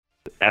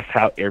That's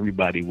how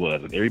everybody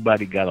was, and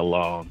everybody got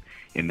along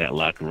in that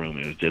locker room,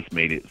 and it just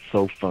made it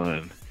so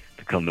fun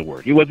to come to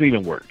work. It wasn't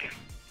even work.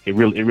 It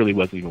really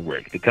wasn't even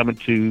work. To come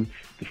into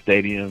the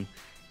stadium,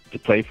 to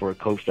play for a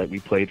coach that we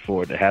played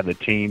for, to have the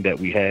team that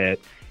we had,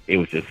 it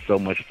was just so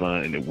much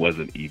fun, and it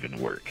wasn't even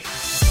work.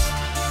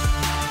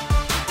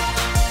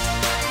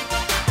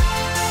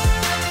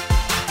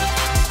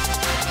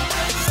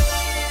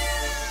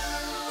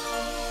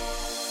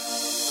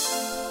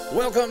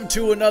 Welcome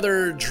to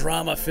another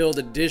drama-filled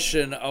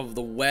edition of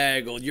The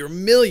Waggle, your $1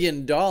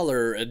 million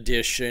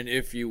edition,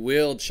 if you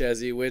will,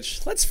 Chezzy,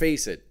 which, let's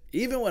face it,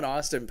 even when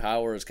Austin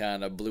Powers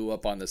kind of blew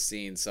up on the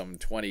scene some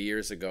 20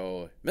 years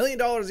ago, $1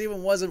 million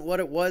even wasn't what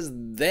it was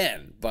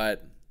then,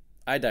 but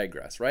I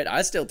digress, right?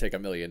 I still take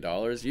 $1 million.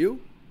 You?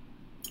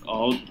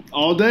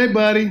 All day,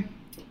 buddy.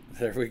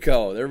 There we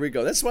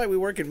go. That's why we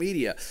work in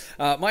media.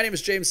 My name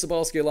is James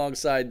Cebulski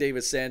alongside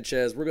David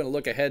Sanchez. We're going to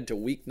look ahead to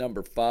week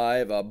number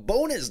 5, a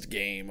bonus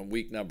game in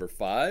week number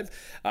 5.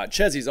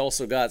 Chezzy's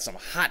also got some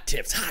hot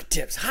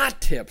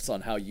tips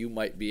on how you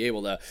might be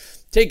able to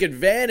take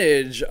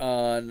advantage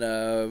on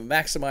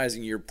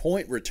maximizing your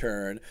point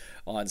return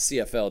on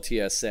CFL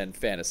TSN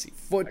Fantasy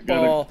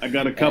Football. I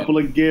got a couple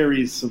of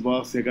Garys,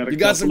 Cebulski. You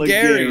got some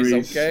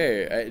Garys,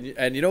 okay.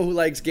 And you know who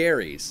likes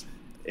Garys?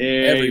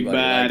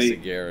 Everybody likes a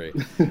Gary.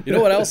 You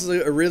know what else is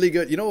a really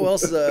good? You know who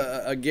else is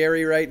a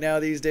Gary right now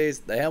these days?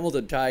 The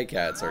Hamilton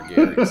Ticats are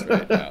Garys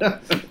right now.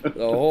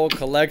 The whole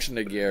collection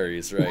of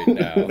Garys right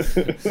now.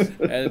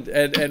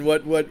 And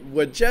what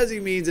Chezzy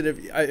means, and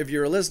if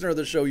you're a listener of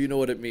the show, you know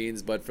what it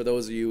means. But for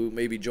those of you who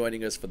may be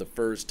joining us for the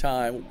first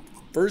time,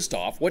 first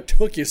off, what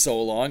took you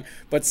so long?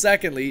 But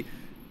secondly,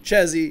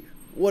 Chezzy,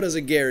 what does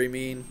a Gary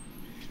mean?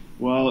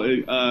 Well,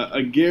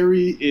 a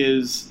Gary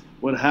is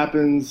what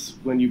happens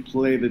when you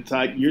play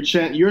the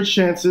your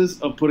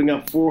chances of putting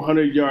up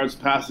 400 yards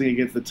passing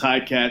against the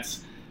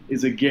Ticats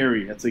is a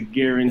Gary. That's a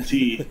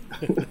guarantee.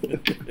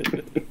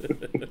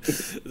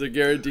 It's a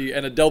guarantee,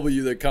 and a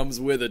W that comes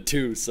with it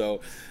too.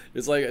 So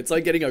it's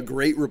like getting a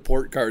great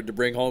report card to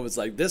bring home. It's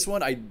like, this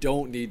one I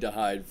don't need to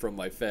hide from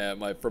my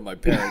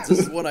parents. This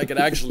is one I can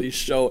actually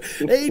show.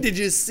 Hey, did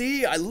you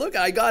see?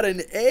 I got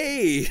an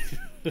A.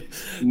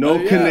 No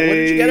What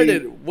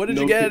did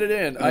you get it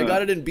in? I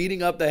got it in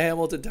beating up the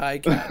Hamilton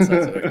Ticats. That's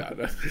what I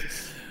got.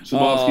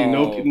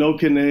 Cebulski, no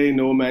Kane,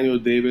 no Emmanuel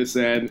Davis,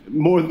 and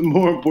more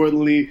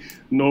importantly,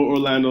 no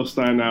Orlando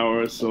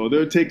Steinauer. So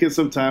they're taking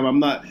some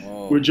time.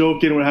 We're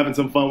joking. We're having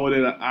some fun with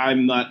it.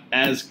 I'm not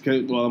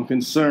I'm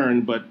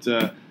concerned, but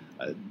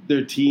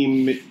their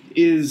team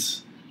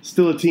is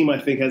still a team I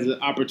think has an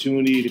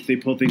opportunity, if they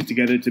pull things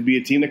together, to be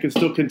a team that can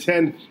still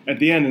contend at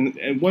the end.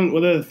 And one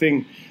other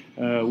thing,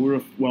 while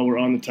we're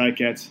on the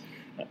Ticats,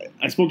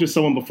 I spoke to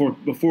someone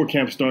before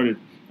camp started,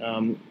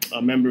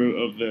 a member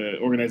of the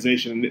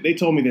organization, and they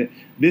told me that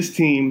this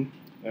team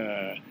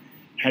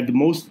had the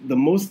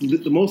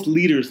most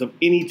leaders of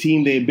any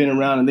team they had been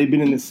around, and they've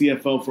been in the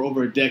CFL for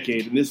over a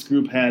decade. And this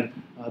group had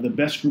the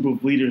best group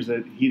of leaders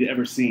that he'd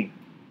ever seen.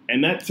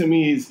 And that to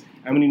me is,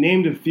 I mean, he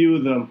named a few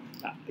of them,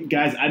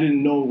 guys I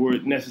didn't know were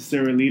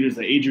necessarily leaders,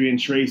 like Adrian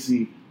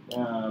Tracy,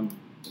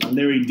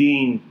 Larry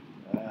Dean.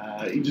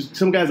 Just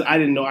some guys I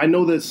didn't know. I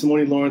know that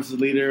Simone Lawrence is a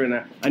leader,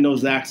 and I know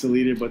Zach's a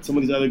leader, but some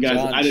of these other guys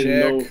that I didn't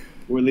know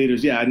were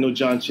leaders. Yeah, I know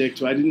John Chick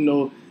too. I didn't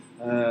know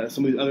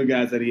some of these other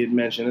guys that he had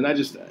mentioned. And I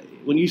just,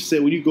 when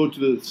you go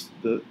to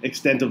the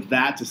extent of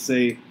that to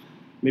say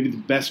maybe the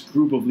best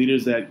group of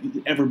leaders that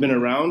ever been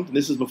around,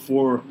 this is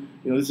before,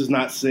 this is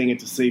not saying it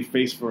to save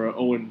face for an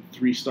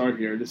 0-3 start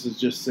here. This is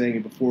just saying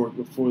it before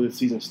the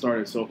season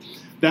started. So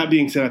that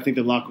being said, I think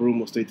the locker room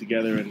will stay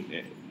together, and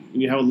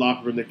when you have a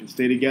locker room that can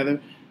stay together,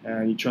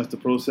 and you trust the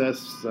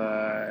process,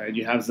 and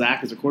you have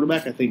Zach as a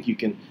quarterback, I think you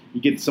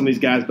get some of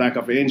these guys back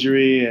off of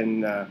injury,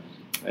 and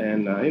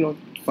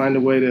find a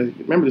way to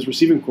remember this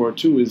receiving core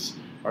too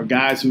are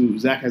guys who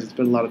Zach hasn't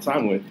spent a lot of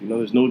time with.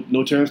 There's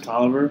no Terrence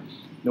Tolliver,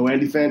 no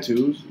Andy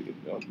Fantus,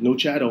 no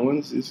Chad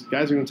Owens. These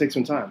guys are going to take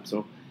some time.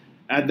 So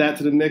add that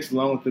to the mix,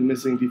 along with the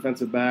missing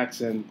defensive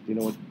backs and a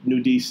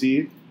new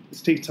DC. It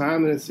takes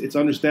time, and it's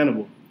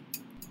understandable.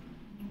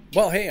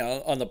 Well, hey,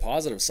 on the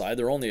positive side,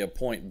 they're only a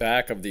point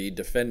back of the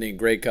defending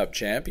Grey Cup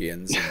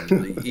champions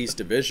in the East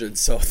Division,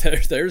 so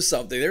there's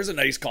something. There's a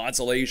nice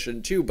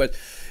consolation, too. But,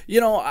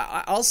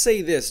 I'll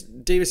say this.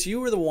 Davis, you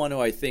were the one who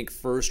I think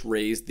first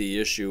raised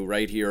the issue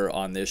right here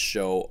on this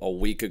show a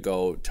week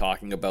ago,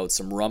 talking about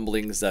some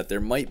rumblings that there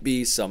might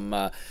be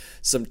some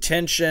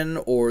tension,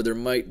 or there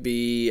might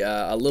be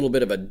a little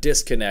bit of a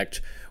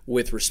disconnect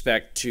with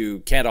respect to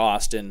Kent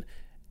Austin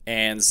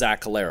and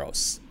Zach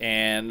Collaros.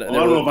 And I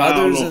don't know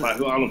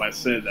if I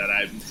said that.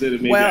 I said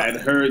it. Maybe I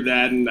had heard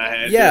that, and I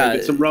had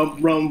heard some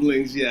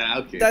rumblings. Yeah,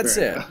 okay. That's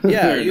it.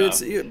 Yeah, you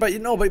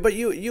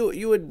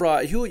had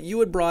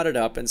brought it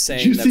up and saying.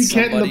 Did you see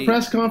Kent in the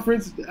press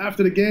conference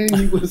after the game?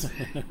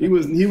 He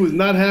was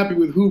not happy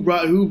with who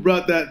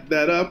brought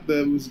that up.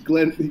 That was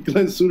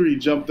Glenn Suter. He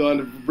jumped on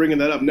to bringing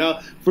that up.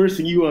 Now, first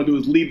thing you want to do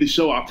is lead the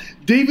show off.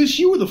 Davis,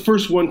 you were the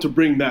first one to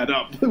bring that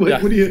up.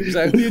 What are you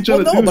trying to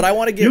do? No, but I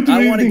want to give.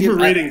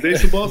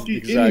 ratings, eh, Sobalski?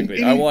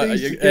 Exactly. I want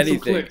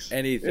anything.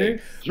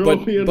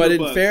 Eh? But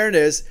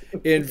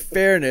in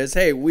fairness,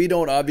 hey, we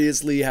don't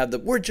obviously have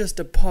we're just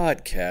a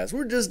podcast.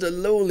 We're just a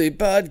lowly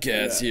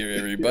podcast here,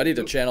 everybody,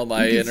 to channel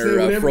my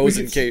inner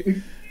frozen cake.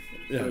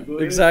 Yeah,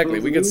 exactly.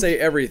 We could say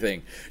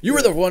everything. You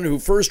were the one who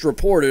first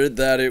reported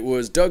that it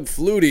was Doug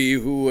Flutie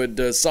who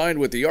had signed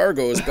with the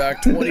Argos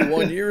back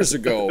 21 years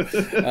ago.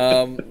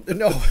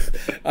 No,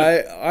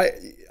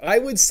 I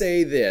would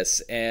say this,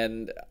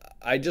 and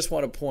I just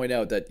want to point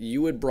out that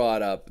you had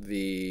brought up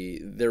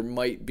there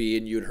might be,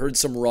 and you had heard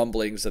some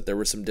rumblings that there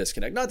was some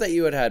disconnect. Not that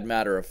you had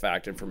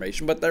matter-of-fact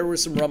information, but there were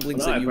some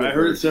rumblings that you had heard. I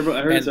heard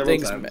it several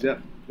times,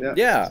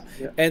 Yeah.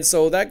 And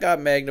so that got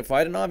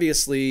magnified, and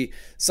obviously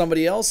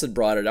somebody else had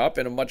brought it up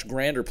in a much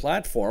grander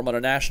platform on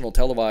a national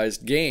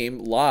televised game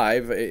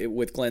live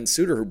with Glenn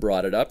Suter, who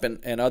brought it up,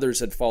 and others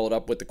had followed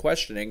up with the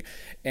questioning.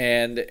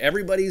 And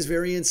everybody's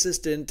very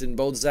insistent, and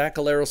both Zach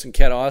Collaros and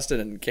Kent Austin,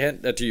 and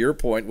Kent, to your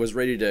point, was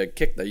ready to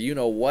kick the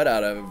you-know-what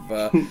out of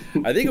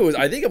I think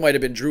it might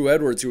have been Drew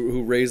Edwards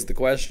who raised the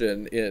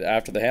question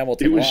after the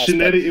Hamilton loss.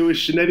 It was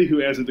Shinetti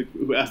who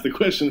asked the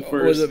question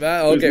first. Was it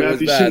Matt? Okay, it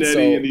was Matthew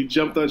Shinetti, and he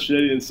jumped on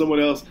Shinetti, and someone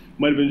else,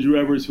 might have been Drew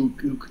Evers,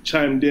 who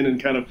chimed in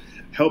and kind of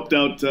helped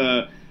out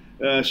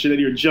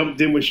Shinetti, or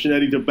jumped in with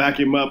Shinetti to back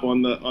him up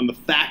on the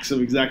facts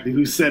of exactly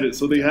who said it.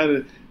 So they had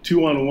a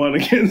 2-on-1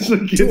 against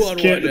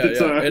Kent at the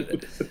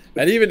time.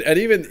 And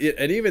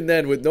even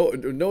then, with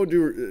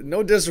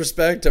no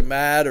disrespect to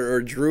Matt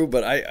or Drew,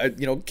 but I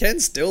Ken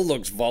still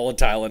looks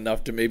volatile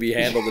enough to maybe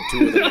handle the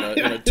two of them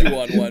in a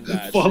 2-on-1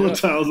 match.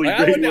 Volatile is a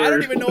great word. I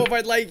don't even know if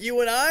I'd like you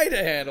and I to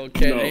handle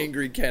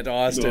angry Kent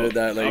Austin at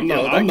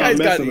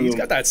that. He's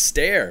got that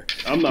stare.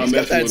 I'm not messing with him.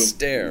 He's got that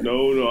stare.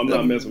 No, I'm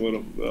not messing with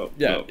him.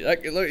 No,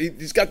 look,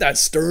 he's got that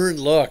stern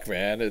look,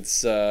 man.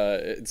 It's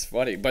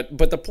funny, but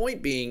the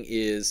point being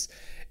is,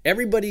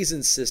 everybody's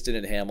insistent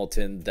in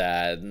Hamilton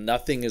that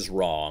nothing is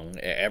wrong,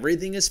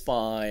 everything is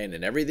fine,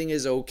 and everything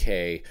is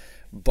okay.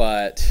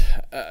 But,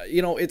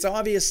 it's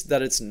obvious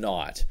that it's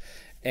not.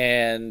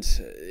 And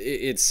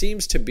it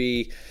seems to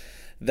be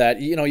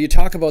that, you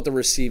talk about the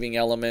receiving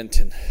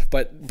element,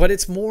 but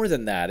it's more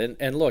than that.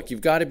 And look,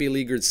 you've got to be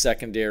leaguered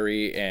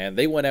secondary, and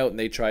they went out and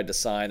they tried to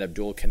sign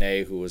Abdul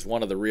Kanay, who was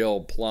one of the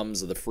real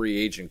plums of the free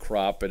agent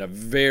crop, and a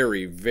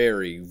very,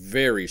 very,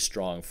 very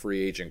strong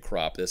free agent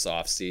crop this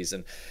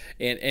offseason.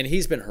 And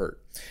he's been hurt.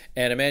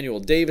 And Emmanuel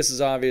Davis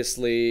is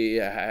obviously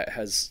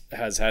has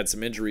had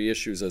some injury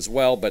issues as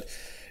well. But,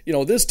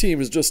 this team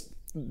is just,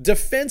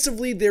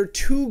 defensively, they're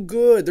too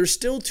good. There's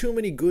still too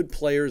many good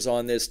players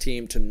on this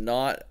team to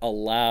not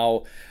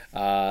allow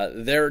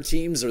their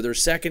teams or their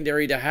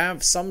secondary to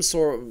have some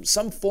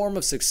form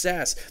of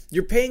success.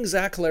 You're paying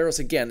Zach Collaros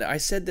again. I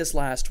said this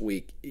last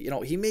week.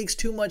 He makes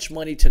too much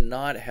money to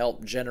not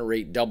help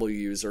generate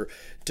W's or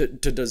to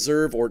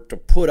deserve or to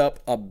put up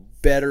a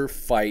better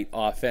fight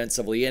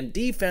offensively and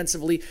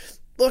defensively.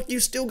 Look,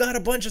 you still got a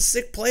bunch of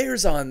sick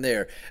players on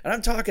there. And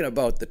I'm talking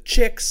about the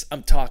Chicks.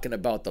 I'm talking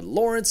about the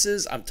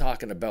Lawrences. I'm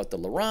talking about the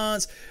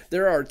Laurents.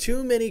 There are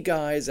too many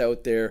guys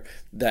out there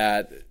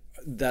that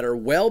are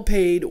well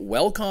paid,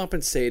 well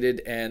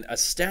compensated, and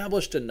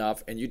established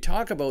enough. And you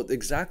talk about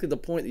exactly the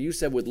point that you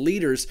said with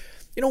leaders.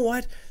 You know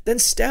what? Then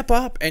step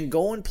up and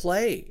go and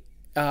play.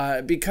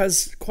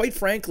 Because, quite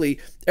frankly,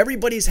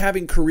 everybody's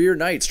having career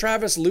nights.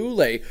 Travis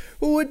Lulay,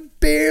 who had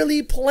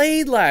barely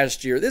played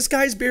last year. This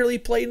guy's barely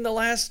played in the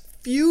last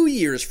few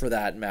years, for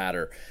that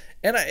matter.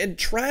 And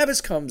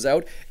Travis comes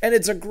out, and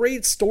it's a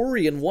great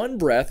story in one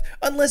breath,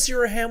 unless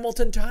you're a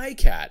Hamilton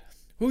Ticat,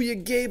 who you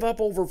gave up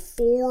over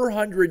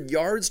 400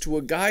 yards to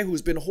a guy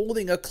who's been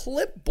holding a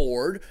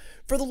clipboard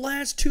for the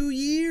last 2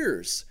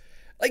 years.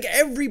 Like,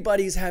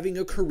 everybody's having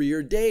a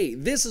career day.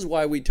 This is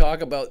why we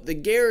talk about the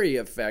Gary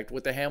effect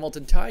with the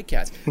Hamilton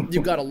Ticats.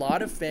 You've got a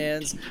lot of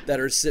fans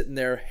that are sitting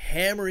there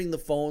hammering the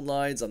phone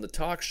lines on the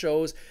talk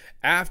shows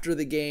after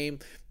the game.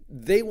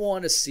 They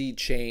want to see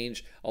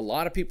change. A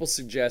lot of people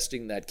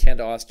suggesting that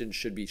Kent Austin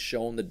should be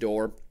shown the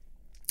door.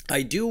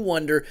 I do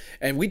wonder,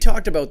 and we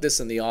talked about this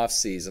in the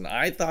offseason,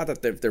 I thought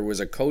that if there was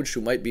a coach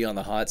who might be on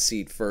the hot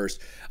seat first,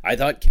 I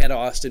thought Kent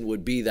Austin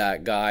would be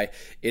that guy.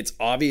 It's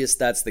obvious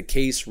that's the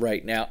case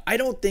right now. I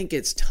don't think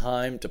it's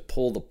time to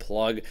pull the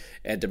plug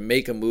and to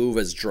make a move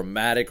as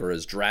dramatic or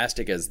as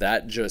drastic as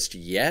that just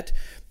yet.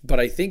 But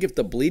I think if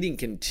the bleeding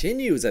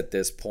continues at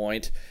this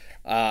point,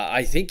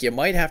 I think you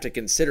might have to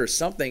consider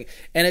something,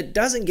 and it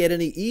doesn't get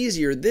any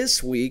easier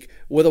this week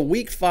with a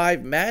Week 5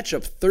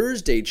 matchup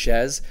Thursday,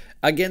 Ches,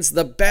 against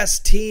the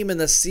best team in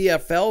the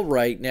CFL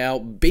right now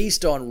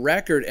based on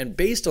record and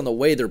based on the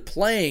way they're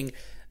playing,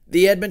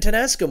 the Edmonton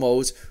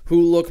Eskimos,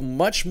 who look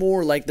much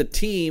more like the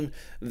team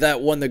that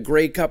won the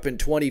Grey Cup in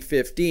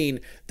 2015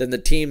 than the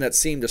team that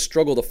seemed to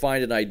struggle to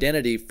find an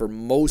identity for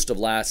most of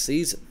last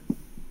season.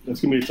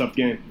 That's going to be a tough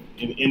game.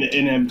 In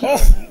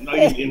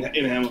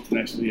Hamilton,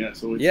 actually, yeah.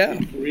 So we're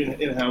in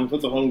Hamilton.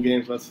 That's a home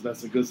game, so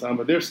that's a good sign.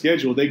 But their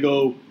schedule, they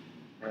go,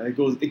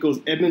 it goes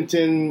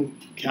Edmonton,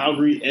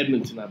 Calgary,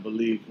 Edmonton, I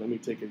believe. Let me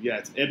take it. Yeah,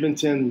 it's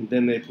Edmonton.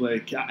 Then they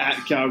play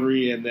at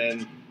Calgary, and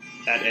then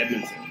at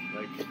Edmonton.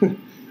 Like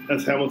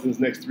That's Hamilton's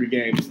next 3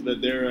 games. So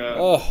that they're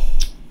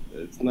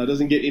it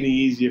doesn't get any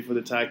easier for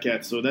the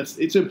Ticats. So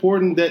it's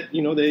important that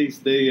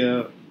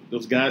they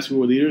those guys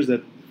who are leaders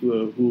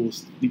who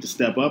need to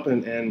step up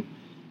and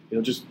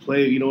just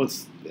play.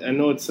 I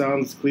know it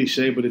sounds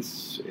cliche, but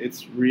it's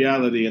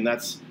reality, and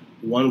that's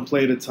one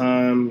play at a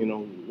time.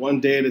 One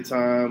day at a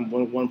time,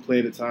 one play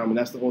at a time, and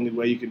that's the only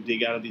way you can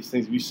dig out of these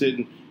things.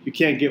 You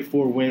can't get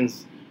 4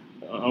 wins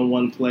on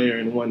one player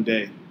in one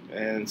day,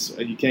 and so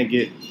you can't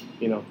get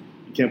you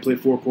can't play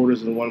 4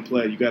 quarters in one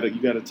play. You got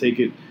to take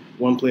it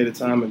one play at a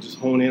time and just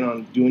hone in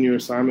on doing your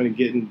assignment and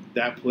getting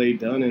that play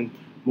done and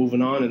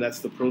moving on. And that's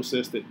the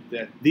process that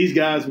these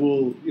guys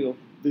will,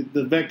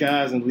 the vet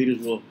guys and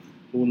leaders will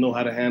know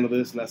how to handle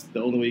this. And that's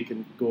the only way you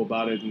can go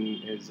about it,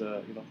 and is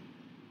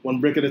one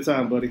brick at a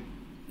time, buddy.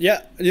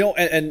 Yeah,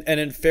 and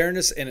in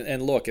fairness,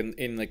 and look,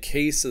 in the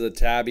case of the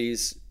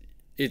Tabbies,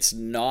 it's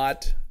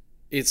not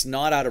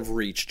out of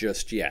reach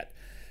just yet.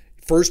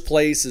 First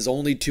place is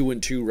only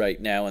 2-2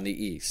 right now in the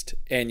East,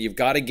 and you've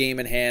got a game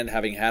in hand,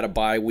 having had a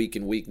bye week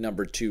in week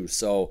number 2.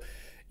 So,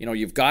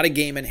 you've got a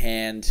game in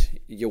hand.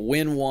 You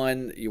win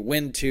 1, you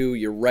win 2.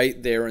 You're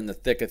right there in the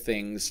thick of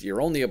things. You're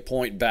only a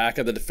point back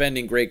of the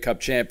defending Grey Cup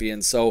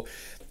champions. So,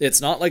 it's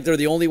not like they're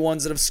the only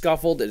ones that have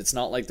scuffled. It's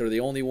not like they're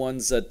the only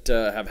ones that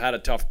have had a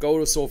tough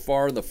go so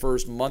far in the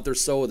first month or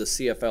so of the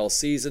CFL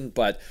season.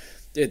 But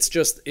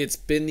it's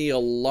been the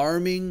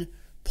alarming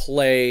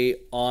play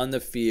on the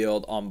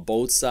field on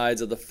both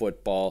sides of the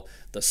football,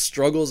 the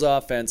struggles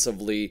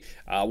offensively,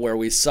 where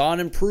we saw an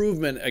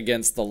improvement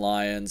against the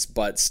Lions,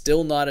 but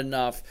still not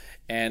enough,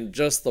 and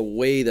just the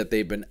way that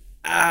they've been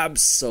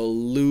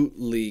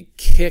absolutely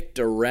kicked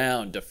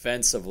around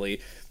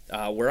defensively,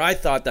 where I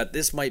thought that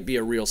this might be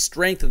a real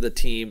strength of the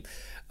team.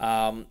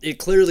 It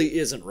clearly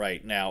isn't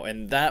right now,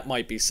 and that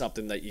might be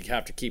something that you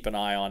have to keep an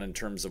eye on in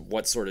terms of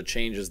what sort of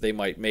changes they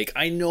might make.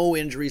 I know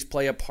injuries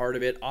play a part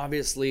of it.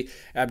 Obviously,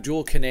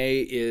 Abdul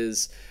Kanay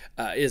is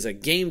a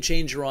game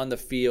changer on the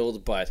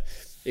field, but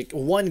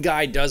one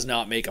guy does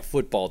not make a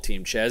football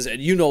team, Ches,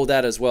 and you know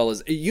that as well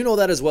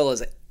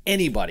as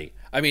anybody.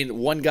 I mean,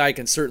 one guy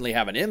can certainly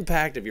have an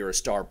impact if you're a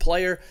star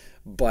player,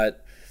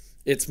 but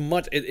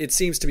it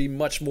seems to be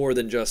much more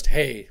than just,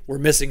 hey, we're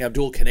missing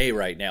Abdul Kanay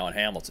right now in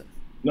Hamilton.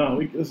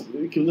 No,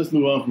 let's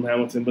move on from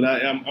Hamilton. But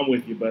I'm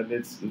with you. But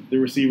it's the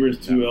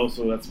receivers too. Yeah.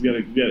 Also, we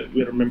gotta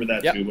remember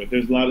that too. But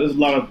there's a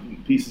lot of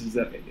pieces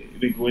that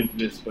go into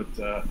this. But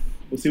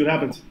we'll see what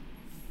happens.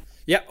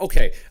 Yeah,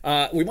 okay.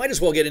 We might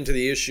as well get into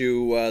the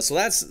issue. So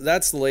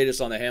that's the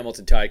latest on the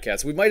Hamilton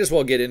Ticats. We might as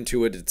well get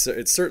into it.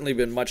 It's certainly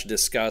been much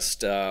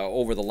discussed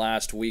over the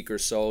last week or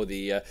so.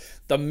 The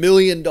 $1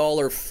 million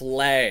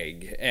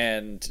flag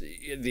and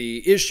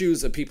the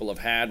issues that people have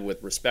had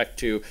with respect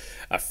to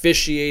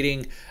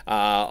officiating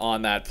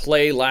on that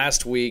play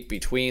last week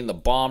between the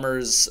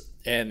Bombers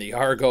and the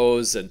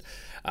Argos. And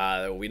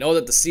we know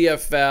that the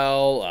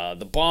CFL,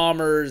 the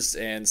Bombers,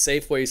 and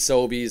Safeway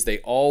Sobeys, they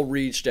all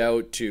reached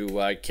out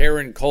to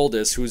Karen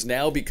Koldis, who's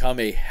now become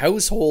a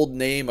household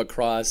name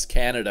across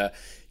Canada.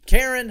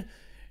 Karen,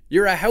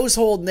 you're a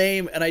household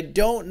name, and I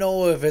don't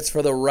know if it's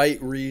for the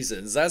right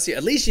reasons.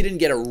 At least you didn't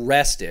get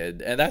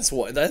arrested, and that's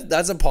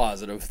a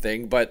positive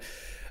thing. But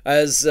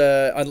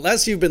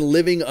unless you've been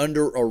living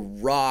under a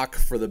rock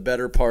for the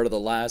better part of the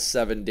last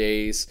 7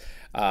 days,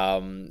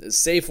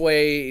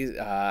 Safeway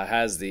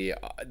has the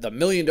 $1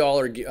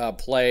 million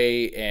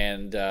play,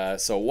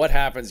 and so what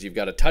happens? You've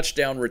got a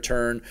touchdown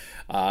return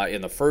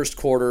in the first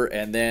quarter,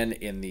 and then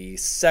in the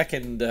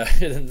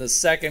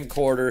second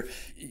quarter,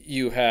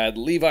 you had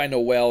Levi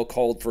Noel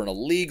called for an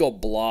illegal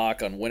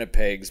block on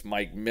Winnipeg's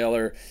Mike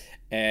Miller,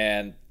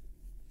 and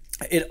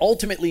it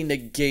ultimately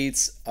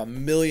negates a $1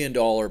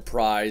 million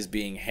prize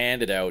being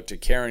handed out to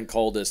Karen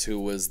Koldis,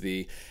 who was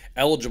the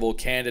eligible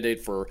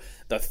candidate for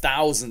the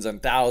thousands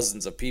and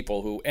thousands of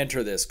people who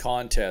enter this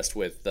contest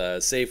with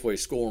Safeway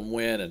Score and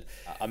Win, and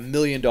a $1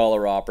 million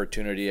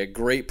opportunity, a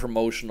great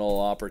promotional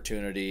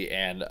opportunity,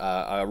 and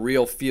a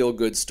real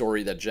feel-good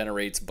story that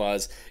generates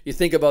buzz. You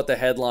think about the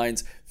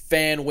headlines: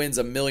 fan wins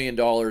 $1 million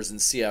in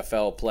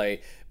CFL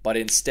play, but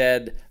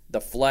instead the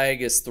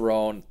flag is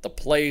thrown, the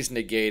play's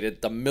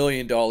negated, the $1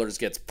 million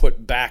gets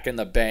put back in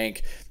the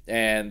bank,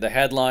 and the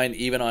headline,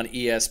 even on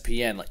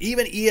ESPN,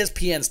 even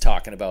ESPN's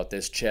talking about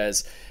this,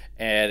 Ches,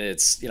 and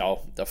it's,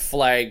 the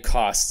flag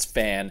costs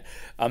fan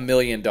 $1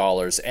 million,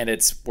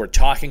 and we're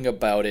talking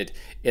about it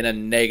in a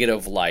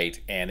negative light,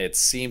 and it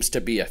seems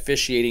to be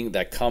officiating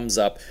that comes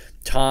up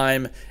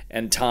time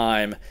and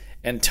time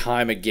and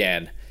time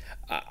again.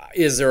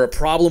 Is there a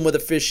problem with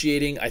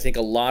officiating? I think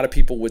a lot of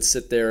people would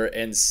sit there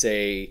and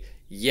say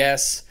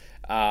yes,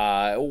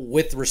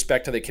 with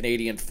respect to the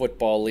Canadian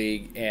Football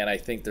League, and I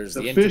think there's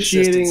the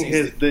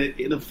inconsistencies.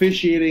 The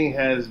officiating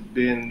has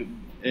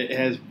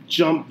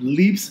jumped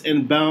leaps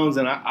and bounds,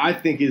 and I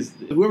think is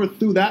whoever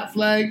threw that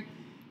flag,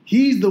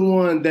 he's the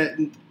one that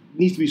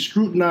needs to be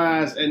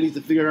scrutinized and needs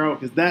to figure out,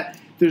 because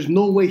there's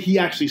no way he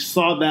actually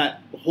saw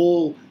that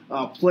whole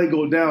play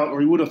go down,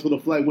 or he would have thrown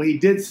the flag. What he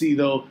did see,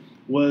 though,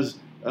 was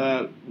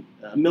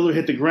Miller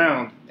hit the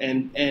ground,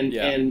 and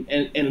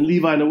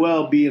Levi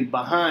Noel being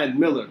behind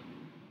Miller,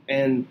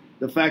 and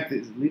the fact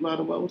that Levi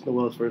Noel, what's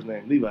Noel's first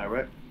name? Levi,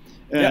 right?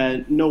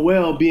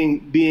 Noel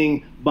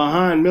being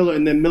behind Miller,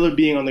 and then Miller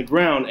being on the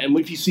ground. And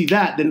if you see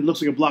that, then it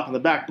looks like a block on the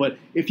back. But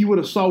if you would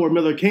have saw where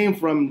Miller came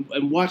from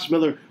and watched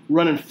Miller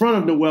run in front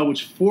of Noel,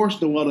 which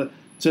forced Noel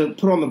to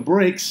put on the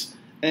brakes,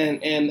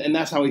 and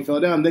that's how he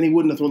fell down, then he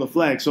wouldn't have thrown the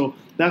flag. So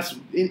that's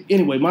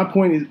anyway. My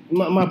point is,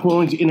 my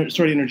point is,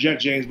 sorry to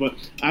interject, James, but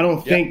I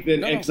don't think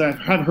that, because I've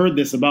heard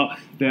this about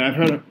that. I've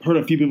heard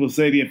a few people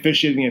say the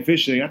officiating.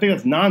 I think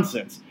that's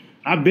nonsense.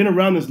 I've been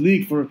around this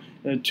league for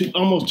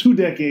almost 2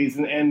 decades,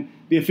 and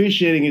the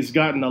officiating has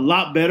gotten a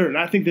lot better, and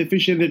I think the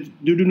officiating,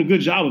 they're doing a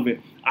good job of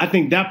it. I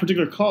think that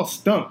particular call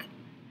stunk,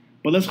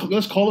 but let's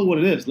call it what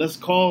it is. Let's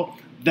call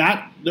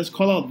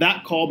out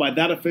that call by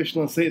that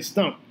official and say it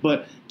stunk.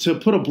 But to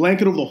put a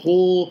blanket over the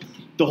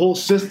whole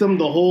system,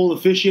 the whole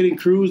officiating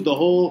crews, the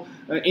whole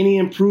any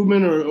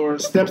improvement or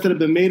steps that have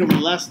been made over the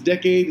last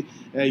decade,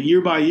 year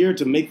by year,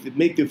 to make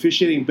the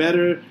officiating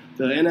better.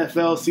 The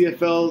NFL,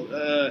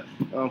 CFL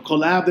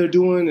collab they're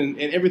doing, and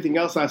everything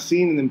else I've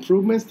seen and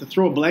improvements, to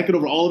throw a blanket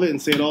over all of it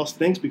and say it all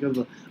stinks because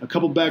of a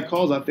couple bad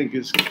calls, I think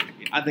is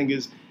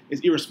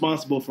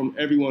irresponsible from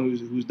everyone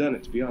who's done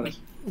it, to be honest.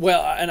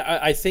 Well, and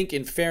I think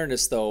in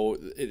fairness, though,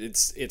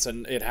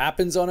 it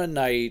happens on a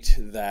night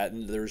that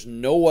there's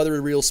no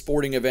other real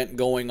sporting event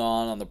going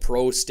on the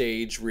pro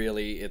stage.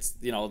 Really, it's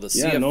the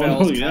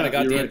CFL's kind of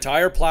got the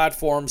entire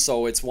platform,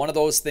 so it's one of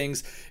those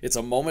things. It's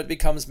a moment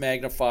becomes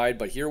magnified,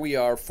 but here we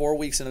are, 4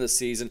 weeks into the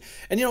season,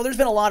 and there's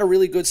been a lot of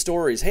really good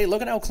stories. Hey,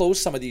 look at how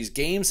close some of these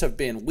games have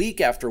been, week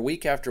after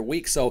week after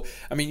week. So,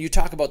 I mean, you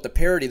talk about the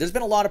parity. There's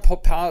been a lot of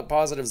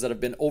positives that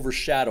have been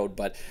overshadowed,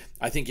 but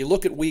I think you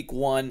look at week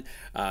one,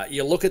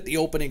 you look at the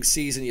opening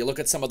season, you look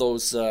at some of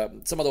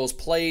those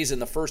plays in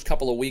the first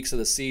couple of weeks of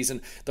the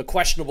season, the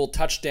questionable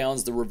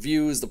touchdowns, the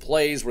reviews, the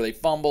plays, were they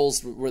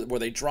fumbles, were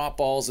they drop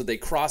balls, did they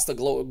cross the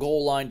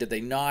goal line, did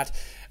they not?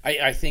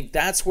 I think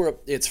that's where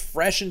it's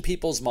fresh in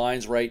people's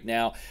minds right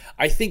now.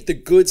 I think the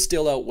good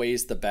still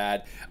outweighs the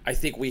bad. I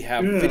think we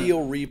have video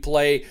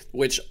replay,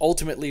 which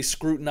ultimately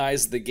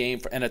scrutinizes the game,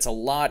 and it's a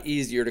lot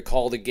easier to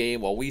call the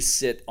game while we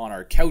sit on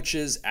our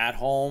couches at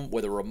home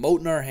with a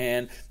remote in our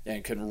hand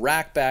and can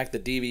rack back the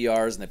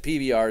DVRs and the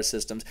PVR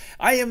systems.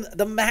 I am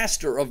the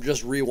master of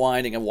just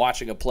rewinding and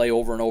watching a play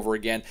over and over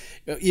again,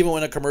 even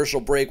in a commercial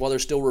break while they're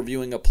still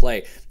reviewing a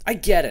play. I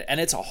get it,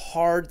 and it's a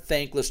hard,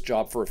 thankless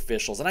job for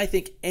officials, and I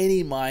think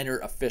any minor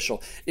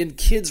official in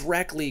kids'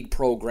 rec league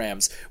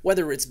programs,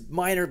 whether it's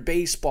minor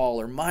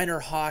baseball or minor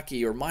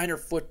hockey or minor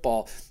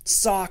football,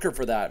 soccer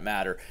for that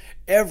matter,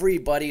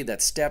 everybody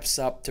that steps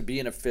up to be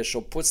an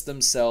official puts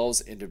themselves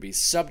into be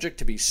subject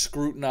to be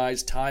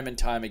scrutinized time and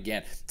time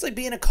again. It's like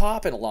being a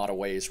cop in a lot of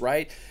ways,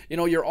 right?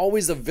 You're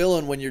always the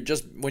villain when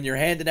you're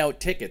handing out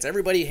tickets.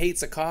 Everybody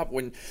hates a cop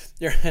when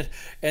you're,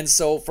 and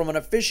so from an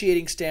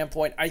officiating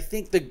standpoint, I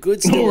think the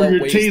good still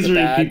outweighs the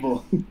bad.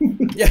 People.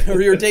 Yeah,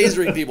 or you're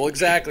tasering people,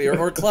 exactly,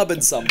 or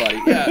clubbing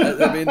somebody. Yeah,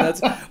 I mean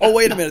that's. Oh,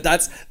 wait a minute,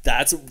 that's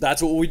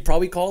what we'd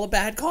probably call a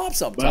bad cop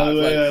sometimes. By the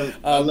way,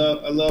 I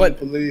love the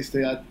police.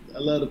 I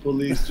love the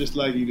police just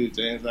like you do,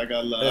 James. I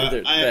got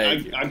love.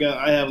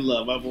 I have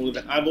love.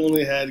 I've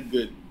only had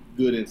good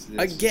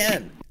incidents.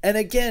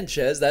 Again,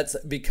 Ches, that's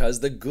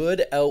because the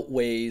good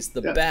outweighs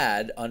the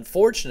bad.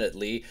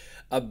 Unfortunately,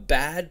 a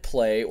bad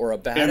play or a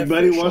bad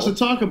everybody official, wants to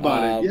talk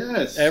about it.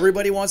 Yes,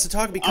 everybody wants to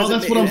talk because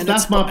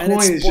that's my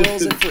point. It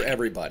spoils it for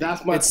everybody.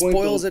 That's my point. It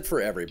spoils it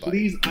for everybody.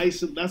 Please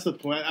isolate. That's the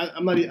point.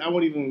 I'm not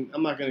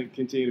going to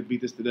continue to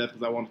beat this to death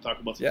because I want to talk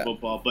about some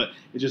football. But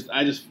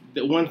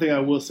the one thing I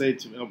will say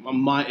on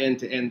my end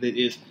to end it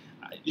is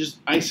just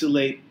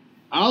isolate.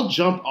 I'll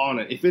jump on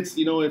it if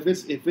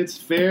it's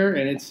fair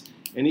and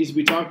it needs to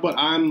be talked about.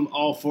 I'm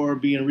all for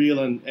being real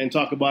and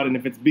talk about it. And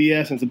if it's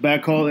BS and it's a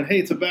bad call, then hey,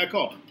 it's a bad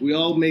call. We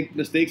all make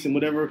mistakes in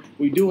whatever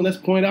we do, and let's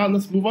point out and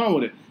let's move on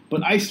with it.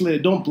 But isolate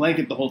it. Don't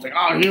blanket the whole thing.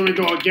 Oh, here we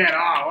go again.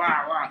 Oh,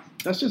 wow.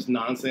 That's just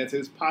nonsense.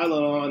 It's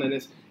piling on, and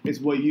it's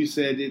what you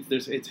said.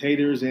 It's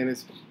haters, and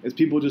it's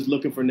people just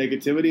looking for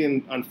negativity.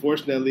 And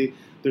unfortunately,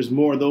 there's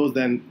more of those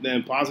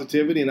than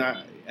positivity. And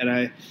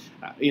I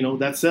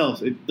that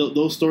sells.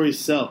 Those stories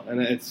sell,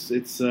 and it's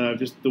just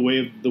the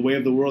way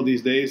of the world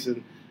these days.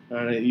 And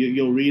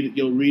you'll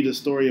read a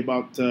story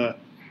about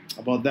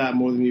that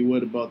more than you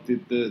would about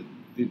the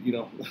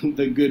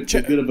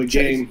good of a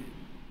game.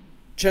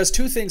 Ches,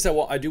 two things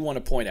I do want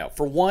to point out.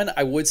 For one,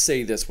 I would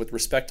say this with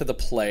respect to the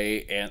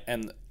play,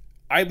 and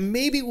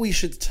maybe we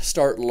should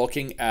start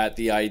looking at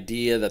the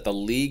idea that the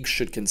league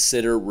should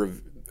consider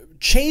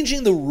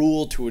changing the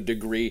rule to a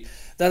degree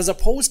that, as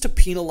opposed to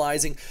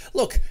penalizing,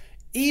 look,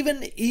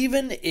 even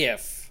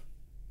if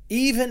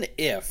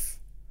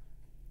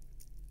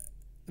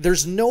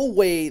there's no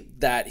way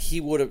that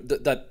he would have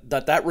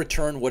that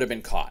return would have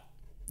been caught.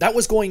 That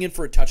was going in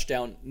for a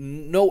touchdown.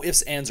 No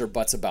ifs, ands, or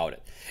buts about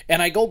it.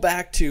 And I go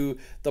back to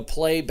the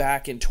play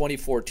back in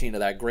 2014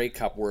 of that Grey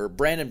Cup where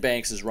Brandon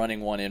Banks is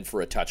running one in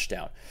for a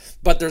touchdown.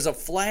 But there's a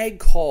flag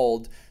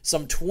called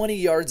some 20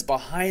 yards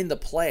behind the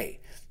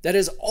play that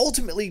is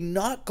ultimately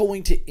not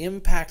going to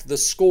impact the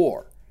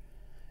score.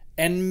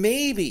 And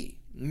maybe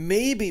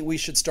we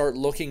should start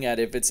looking at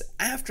if it's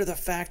after the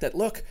fact that,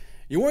 look,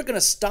 you weren't going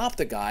to stop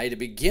the guy to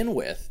begin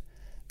with,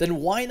 then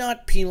why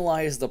not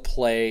penalize the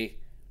play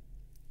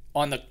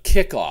on the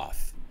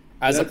kickoff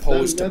as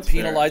opposed to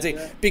penalizing?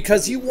 Yeah,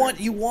 because you want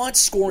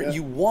scoring. Yeah.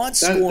 You want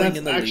scoring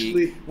in the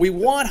league. We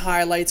want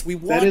highlights. We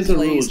want that is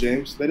plays. A rule,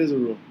 James. That is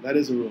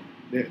a rule.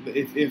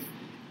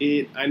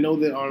 If I know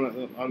that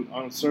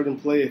on a certain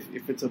play,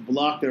 if it's a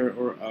block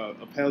or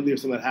a penalty or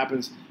something that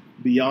happens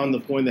beyond the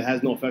point that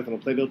has no effect on the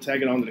play, they'll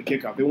tag it onto the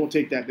kickoff. They won't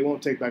take that. They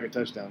won't take back a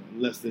touchdown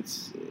unless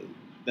it's.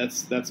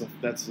 That's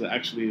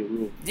actually a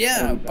rule.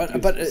 Yeah,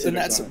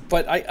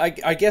 but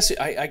I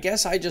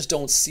guess I just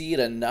don't see it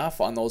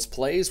enough on those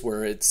plays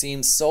where it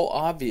seems so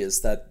obvious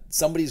that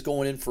somebody's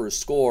going in for a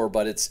score,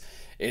 but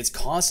it's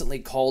constantly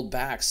called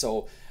back.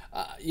 So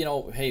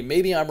hey,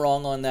 maybe I'm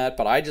wrong on that,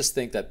 but I just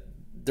think that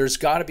there's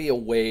got to be a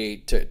way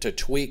to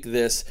tweak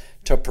this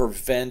to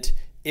prevent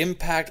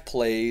impact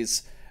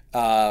plays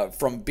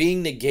from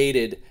being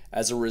negated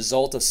as a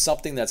result of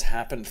something that's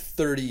happened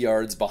 30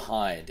 yards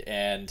behind.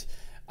 And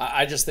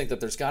I just think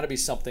that there's got to be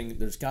something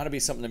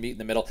to meet in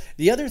the middle.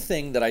 The other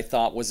thing that I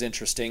thought was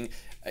interesting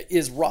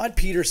is Rod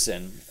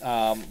Peterson,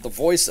 the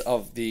voice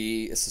of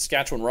the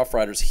Saskatchewan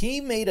Roughriders. He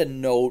made a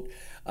note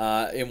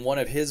in one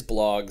of his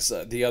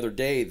blogs the other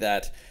day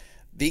that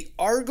the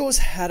Argos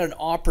had an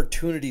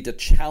opportunity to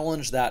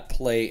challenge that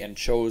play and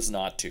chose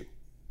not to.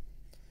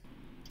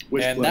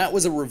 That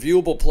was a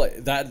reviewable play.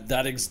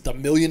 That is the $1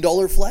 million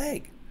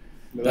flag.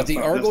 No, that the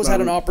Argos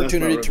had an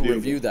opportunity to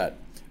review that.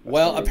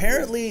 Well,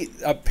 apparently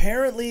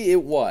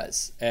it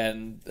was,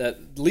 and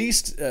at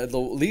least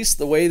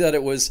the way that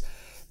it was,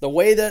 the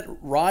way that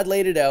Rod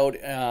laid it out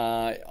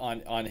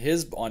on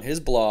his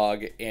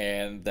blog,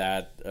 and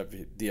that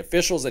the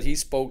officials that he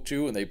spoke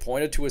to, and they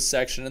pointed to a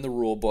section in the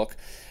rule book.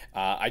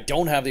 I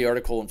don't have the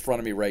article in front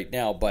of me right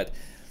now, but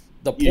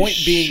the point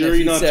being that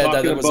he said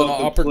that there was an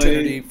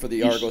opportunity for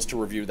the Argos to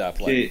review that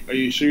play. Okay, are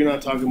you sure you're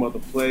not talking about the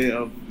play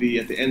of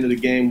at the end of the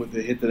game with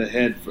the hit to the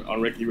head on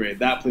Ricky Ray?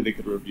 That play they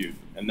could have reviewed,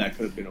 and that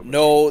could have been over.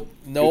 No.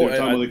 You're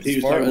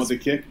talking about the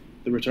kick,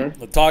 the return.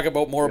 We'll talk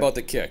about about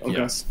the kick. Okay.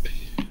 Yes.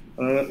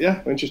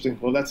 Yeah, interesting.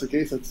 Well, that's the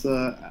case. That's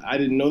I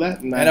didn't know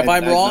that. And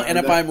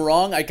if I'm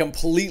wrong, I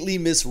completely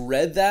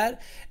misread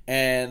that.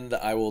 And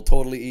I will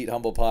totally eat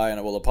humble pie, and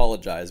I will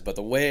apologize. But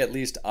the way at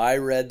least I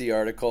read the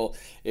article,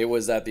 it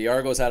was that the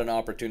Argos had an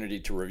opportunity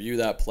to review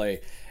that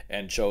play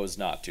and chose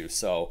not to.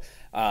 So,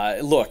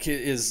 look,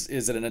 is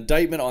it an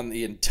indictment on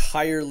the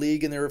entire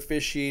league and their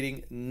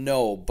officiating?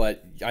 No,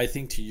 but I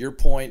think to your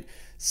point,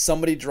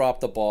 somebody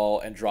dropped the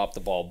ball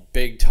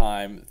big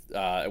time.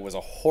 It was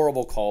a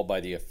horrible call by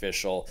the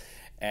official,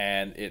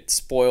 and it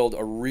spoiled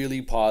a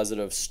really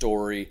positive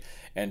story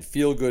and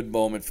feel-good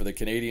moment for the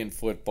Canadian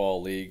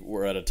Football League.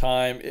 We're at a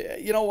time,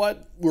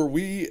 where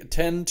we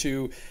tend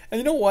to,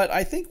 and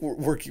I think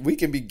we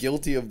can be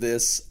guilty of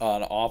this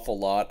an awful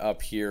lot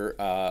up here.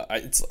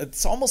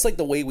 It's almost like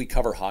the way we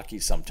cover hockey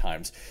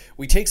sometimes.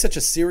 We take such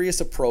a serious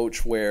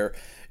approach where,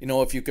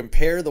 if you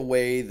compare the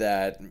way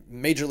that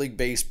Major League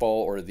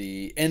Baseball or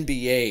the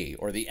NBA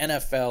or the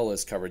NFL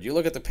is covered, you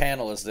look at the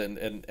panelists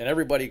and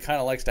everybody kind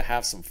of likes to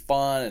have some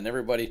fun, and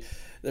everybody...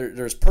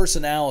 There's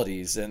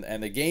personalities,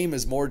 and the game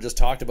is more just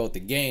talked about the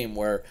game,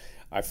 where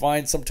I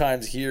find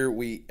sometimes here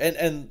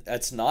and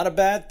that's not a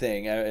bad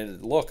thing.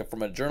 And look,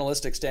 from a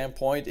journalistic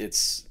standpoint,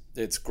 it's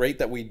great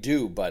that we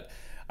do, but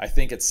I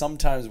think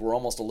sometimes we're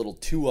almost a little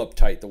too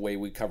uptight the way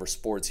we cover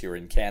sports here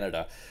in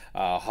Canada.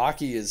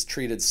 Hockey is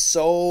treated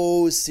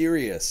so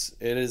serious.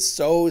 It is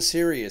so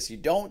serious. You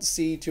don't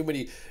see too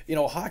many,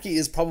 hockey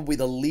is probably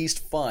the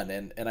least fun.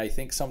 And I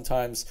think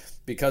sometimes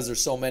because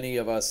there's so many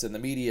of us in the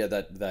media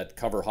that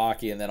cover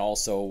hockey, and then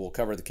also will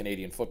cover the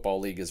Canadian Football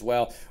League as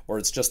well, or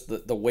it's just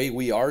the way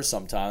we are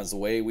sometimes, the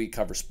way we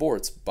cover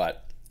sports.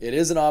 But it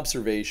is an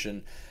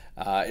observation.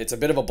 It's a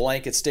bit of a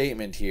blanket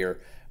statement here.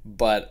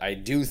 But I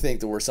do think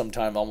that we're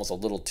sometimes almost a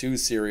little too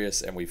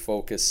serious, and we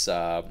focus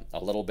a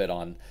little bit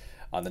on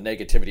the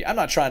negativity. I'm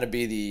not trying to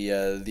be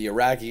the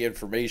Iraqi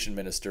information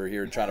minister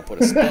here, trying to put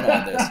a spin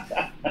on this.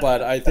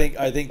 But I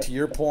think to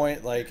your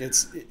point, like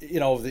it's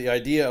the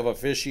idea of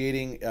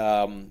officiating,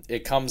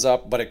 it comes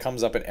up, but it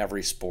comes up in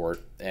every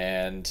sport.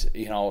 And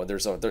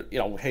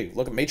hey,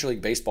 look at Major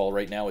League Baseball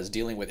right now is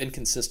dealing with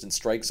inconsistent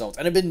strike zones,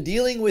 and have been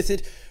dealing with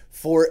it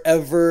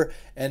forever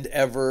and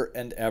ever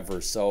and ever.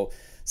 So.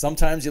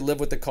 Sometimes you live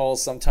with the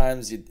calls.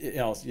 Sometimes you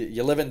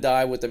live and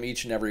die with them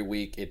each and every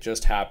week. It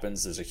just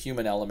happens. There's a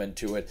human element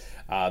to it.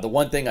 The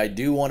one thing I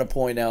do want to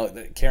point out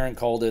that Karen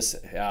called us,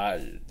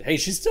 hey,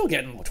 she's still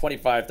getting a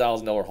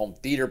 $25,000 home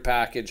theater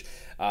package.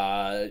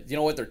 You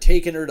know what? They're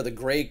taking her to the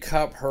Grey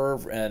Cup,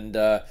 and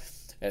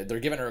they're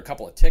giving her a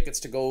couple of tickets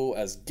to go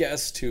as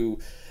guests to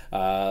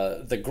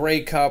the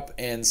Grey Cup,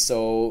 and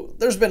so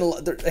there's been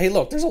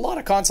there's a lot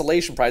of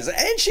consolation prizes,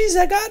 and she's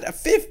got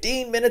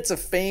 15 minutes of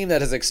fame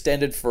that has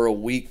extended for a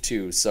week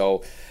too.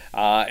 So,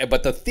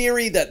 but the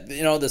theory that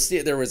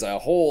there was a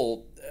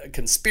whole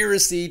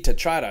conspiracy to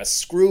try to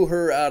screw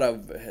her out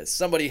of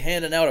somebody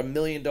handing out $1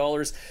 million.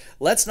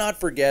 Let's not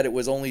forget it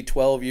was only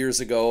 12 years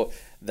ago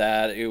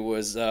that it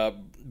was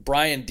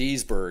Brian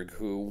Deesberg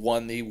who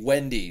won the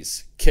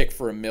Wendy's kick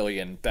for $1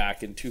 million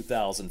back in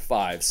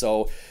 2005.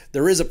 So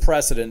there is a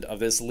precedent of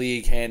this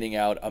league handing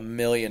out $1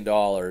 million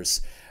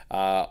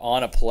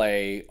on a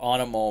play,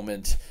 on a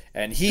moment,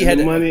 and he had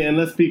the money. And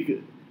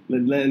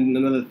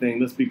another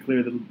thing, let's be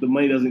clear: the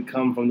money doesn't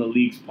come from the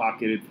league's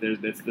pocket.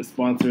 It's the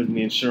sponsors and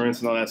the insurance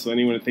and all that. So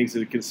anyone who thinks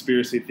it's a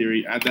conspiracy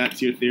theory, add that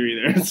to your theory.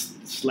 There,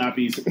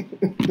 slappies.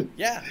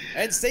 Yeah,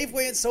 and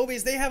Safeway and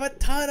Sobeys, they have a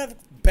ton of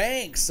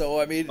banks. So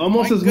I mean,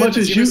 almost as much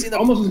as you,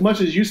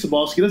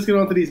 Sabalski. Let's get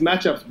on to these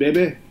matchups,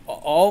 baby.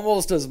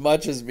 Almost as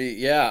much as me,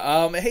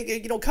 yeah.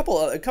 Hey, a couple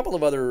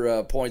of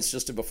other points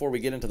just before we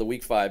get into the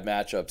Week 5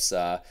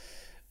 matchups.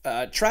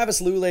 Travis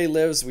Lulay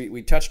lives.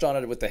 We touched on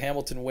it with the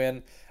Hamilton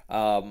win.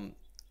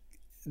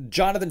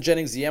 Jonathan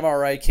Jennings, the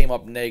MRI came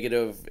up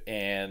negative,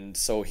 and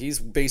so he's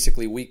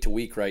basically week to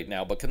week right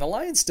now. But can the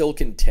Lions still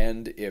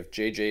contend if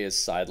JJ is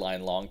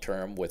sidelined long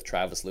term with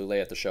Travis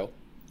Lulay at the show?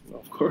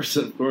 Of course.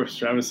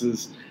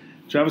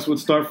 Travis would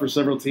start for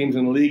several teams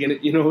in the league, and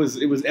it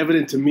was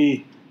evident to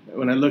me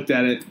when I looked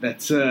at it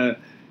that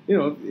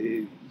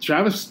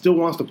Travis still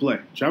wants to play.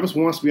 Travis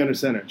wants to be under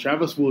center.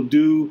 Travis will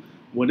do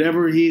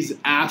whatever he's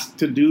asked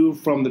to do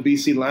from the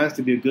BC Lions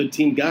to be a good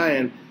team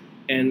guy,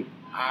 and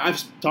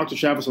I've talked to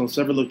Travis on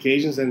several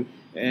occasions, and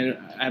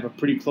I have a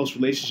pretty close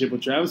relationship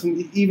with Travis.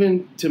 And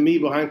even to me,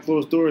 behind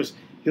closed doors,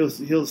 he'll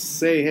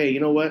say, "Hey, you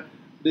know what?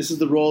 This is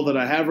the role that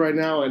I have right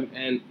now,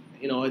 and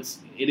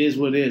it is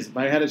what it is. If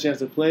I had a chance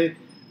to play,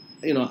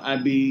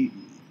 I'd be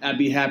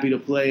happy to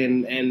play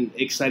and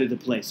excited to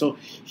play." So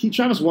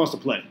Travis wants to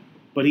play,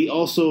 but he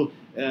also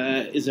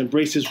has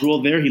embraced his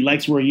role there. He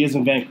likes where he is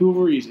in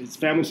Vancouver. His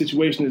family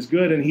situation is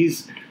good, and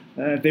he's.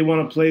 If they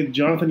want to play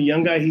Jonathan, the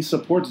young guy, he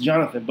supports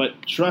Jonathan.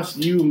 But trust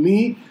you,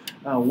 me,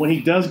 when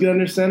he does get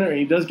under center and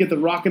he does get the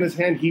rock in his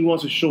hand, he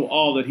wants to show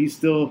all that he's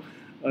still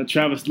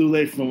Travis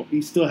Lulay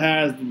he still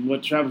has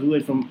what Travis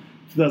Lulay from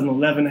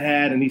 2011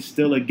 had, and he's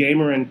still a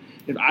gamer. And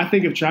I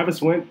think if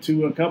Travis went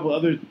to a couple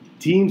other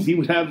teams, he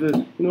would have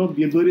the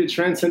ability to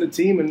transcend a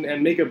team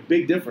and make a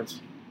big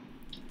difference.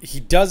 He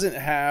doesn't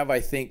have, I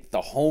think, the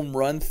home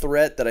run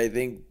threat that I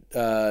think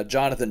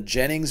Jonathan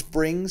Jennings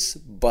brings,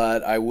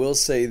 but I will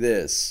say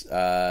this: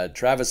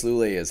 Travis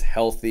Lulay is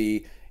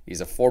healthy. He's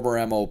a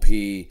former MOP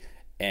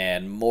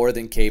and more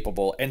than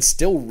capable, and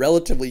still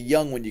relatively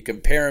young when you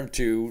compare him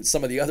to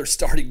some of the other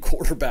starting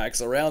quarterbacks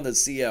around the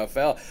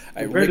CFL.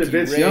 Compared to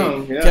Vince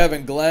Young, yeah.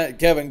 Kevin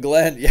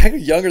Glenn, yeah,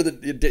 younger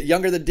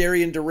than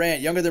Darian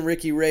Durant, younger than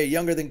Ricky Ray,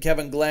 younger than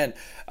Kevin Glenn.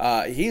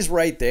 He's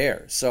right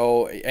there.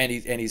 So, and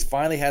he's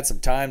finally had some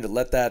time to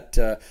let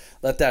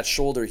that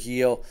shoulder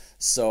heal.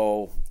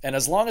 So, and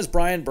as long as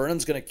Brian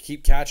Burnham's going to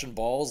keep catching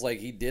balls like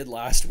he did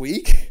last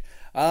week,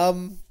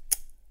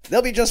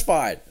 they'll be just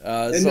fine.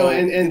 And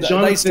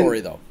Jonathan, nice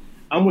story though.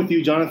 I'm with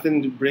you.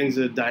 Jonathan brings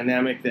a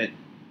dynamic that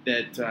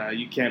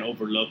you can't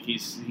overlook.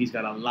 He's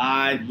got a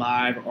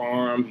live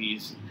arm.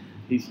 He's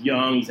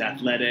young. He's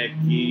athletic.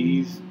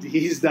 He's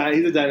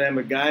a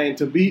dynamic guy. And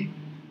to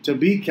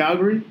beat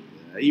Calgary,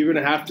 you're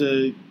going to have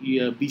to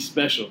be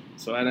special.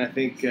 So, and I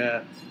think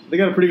they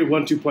got a pretty good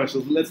 1-2 punch. So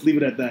let's leave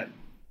it at that.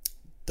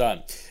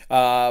 Done.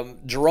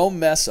 Jerome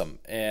Messam,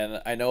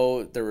 and I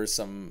know there were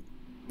some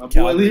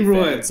Calgary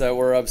fans that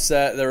were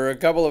upset. There were a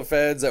couple of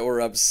fans that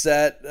were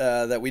upset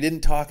that we didn't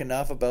talk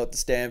enough about the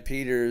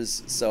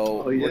Stampeders,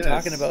 so we're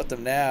talking about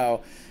them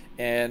now.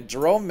 And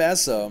Jerome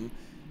Messam,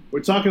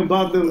 we're talking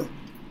about them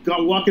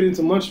walking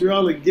into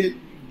Montreal and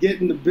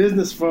getting the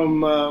business from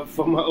my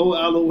old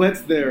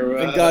Alouettes there.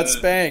 And got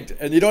spanked.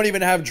 And you don't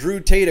even have Drew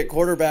Tate at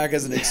quarterback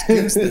as an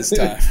excuse this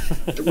time.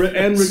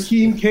 And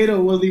Rakeem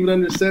Cato wasn't even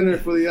under center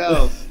for the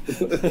Owls.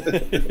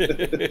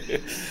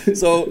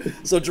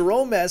 So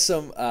Jerome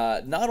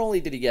Messam, not only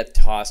did he get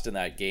tossed in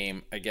that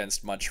game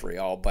against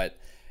Montreal, but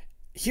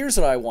here's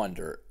what I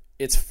wonder.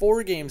 It's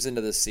 4 games into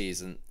the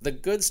season. The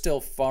good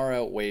still far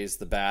outweighs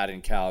the bad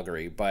in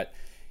Calgary, but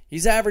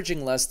he's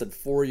averaging less than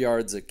 4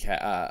 yards a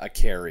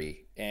carry.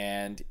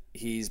 And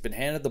he's been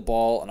handed the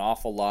ball an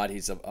awful lot.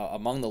 He's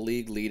among the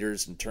league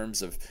leaders in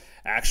terms of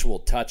actual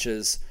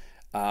touches.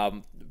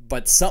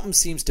 But something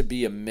seems to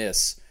be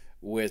amiss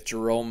with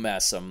Jerome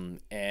Messam.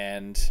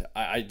 And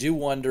I do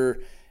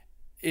wonder,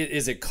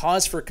 is it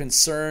cause for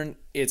concern?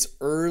 It's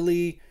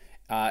early.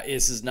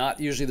 This is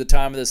not usually the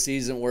time of the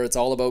season where it's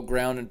all about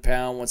ground and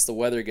pound once the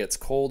weather gets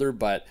colder.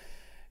 But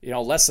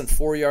less than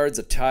 4 yards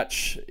a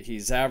touch.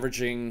 He's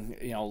averaging,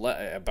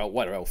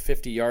 about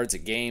 50 yards a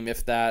game,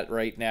 if that,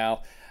 right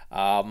now.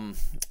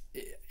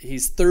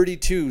 He's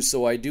 32,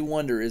 so I do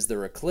wonder, is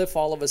there a cliff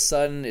all of a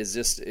sudden? Is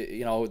just,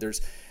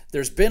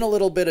 there's been a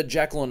little bit of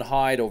Jekyll and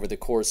Hyde over the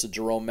course of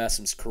Jerome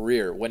Messam's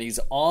career. When he's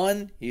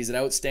on, he's an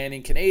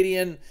outstanding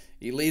Canadian.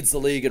 He leads the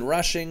league in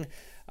rushing.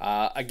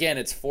 Again,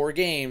 it's 4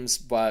 games,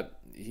 but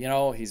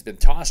he's been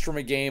tossed from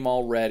a game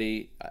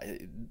already.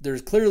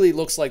 There's clearly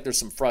looks like there's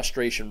some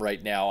frustration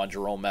right now on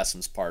Jerome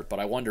Messam's part, but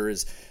I wonder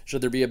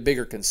should there be a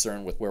bigger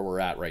concern with where we're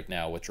at right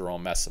now with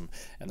Jerome Messam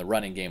and the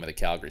running game of the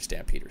Calgary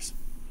Stampeders?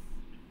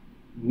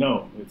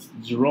 No,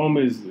 Jerome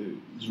is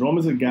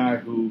a guy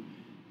who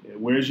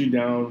wears you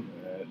down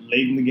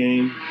late in the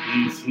game.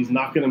 He's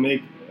not going to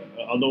make,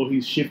 although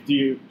he's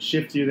shiftier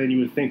than you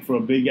would think for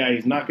a big guy,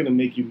 he's not going to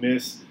make you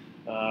miss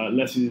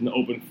unless he's in the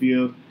open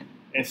field.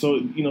 And so,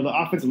 the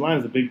offensive line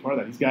is a big part of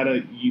that. He's got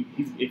to,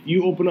 if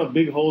you open up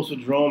big holes for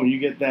Jerome and you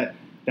get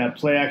that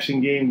play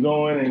action game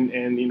going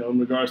and in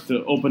regards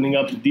to opening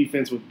up the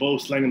defense with Bo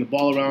slinging the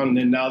ball around, and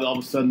then now all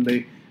of a sudden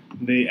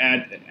they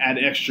add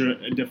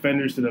extra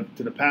defenders to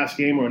the pass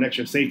game or an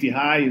extra safety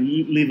high,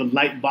 you leave a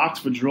light box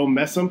for Jerome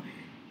Messam,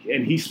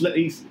 and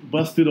he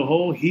busts through the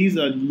hole. He's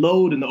a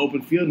load in the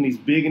open field, and he's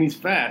big and he's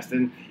fast.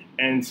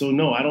 And so,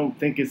 no, I don't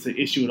think it's an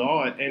issue at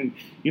all. And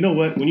you know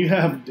what? When you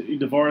have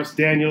DeVaris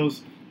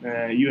Daniels,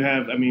 you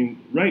have,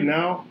 right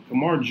now,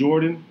 Kamar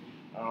Jordan,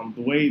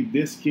 the way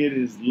this kid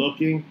is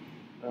looking,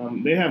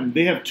 they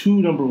have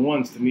 2 number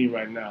ones to me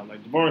right now.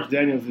 Like DeVaris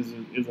Daniels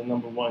is a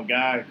number 1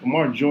 guy.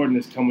 Kamar Jordan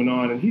is coming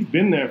on, and he's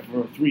been there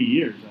for 3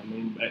 years.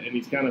 And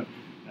he's kind of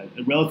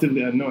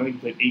relatively, I think he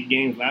played 8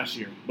 games last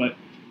year. But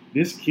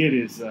this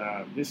kid's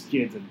a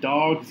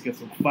dog. He's got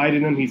some fight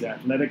in him. He's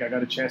athletic. I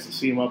got a chance to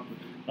see him up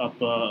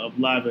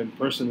live in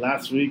person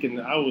last week, and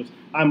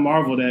I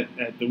marveled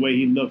at the way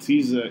he looks.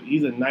 He's a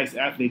nice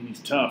athlete. He's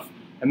tough.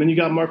 And then you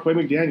got Marquay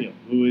McDaniel,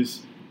 who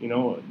is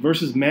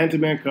versus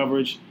man-to-man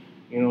coverage.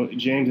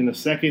 James, in a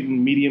second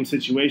and medium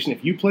situation,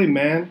 if you play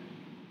man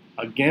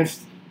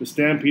against the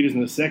Stampeders in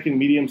the second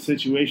medium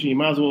situation, you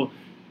might as well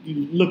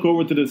look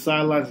over to the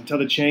sidelines and tell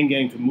the chain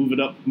gang to move it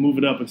up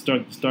and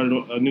start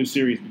a new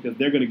series, because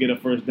they're going to get a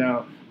first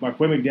down.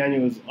 Marquay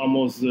McDaniel is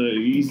almost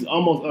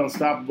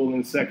unstoppable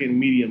in second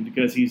medium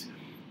because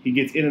he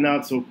gets in and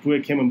out so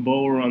quick. Him and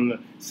Bo are on the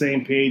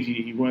same page.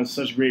 He runs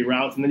such great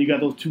routes. And then you got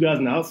those 2 guys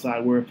on the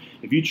outside where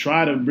if you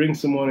try to bring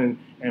someone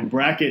and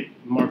bracket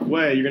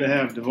Marquay, you're going to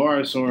have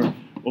DeVaris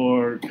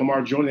or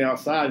Kamar Jordan on the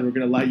outside who are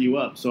going to light you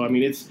up. So,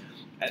 it's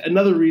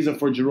another reason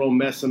for Jerome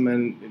Messam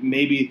and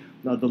maybe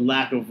the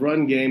lack of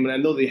run game. And I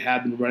know they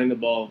have been running the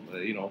ball,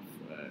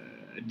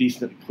 a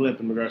decent clip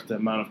in regards to the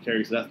amount of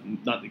carries. So that's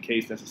not the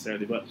case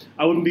necessarily. But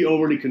I wouldn't be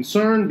overly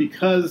concerned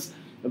because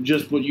of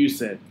just what you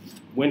said.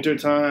 Winter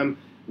time,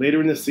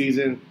 later in the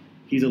season,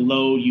 he's a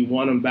load. You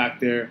want him back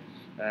there.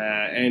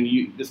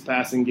 This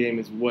passing game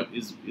is what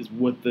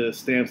the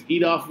Stamps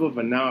eat off of.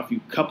 And now if you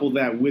couple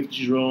that with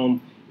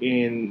Jerome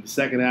in the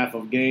second half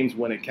of games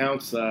when it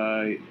counts,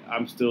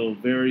 I'm still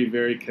very,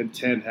 very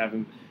content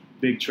having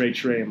big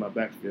Trey in my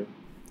backfield.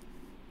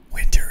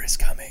 Winter is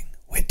coming.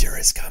 Winter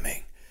is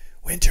coming.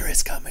 Winter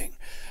is coming.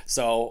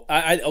 So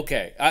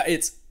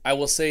I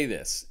will say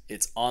this: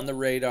 it's on the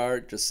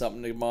radar, just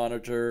something to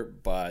monitor.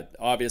 But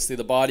obviously,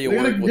 the body of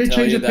work will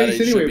tell you that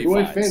it should be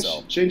Roy fine. Finch,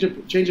 so. change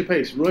of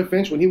pace. Roy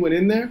Finch, when he went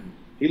in there,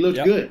 he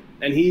looked good,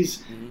 and he's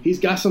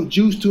got some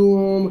juice to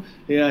him.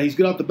 Yeah, he's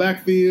good off the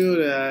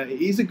backfield.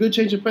 He's a good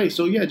change of pace.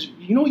 So yeah,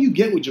 you know what you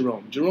get with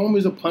Jerome. Jerome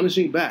is a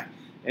punishing back,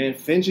 and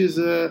Finch is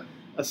a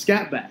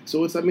scat back.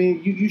 So it's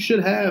you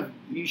should have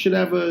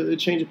a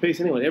change of pace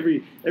anyway.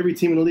 Every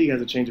team in the league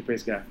has a change of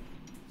pace guy.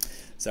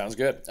 Sounds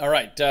good. All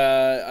right.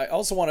 I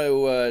also want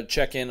to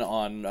check in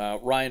on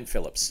Ryan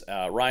Phillips.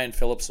 Ryan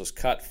Phillips was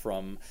cut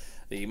from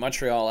the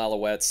Montreal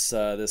Alouettes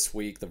this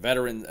week. The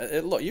veteran.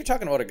 Look, you're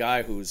talking about a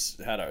guy who's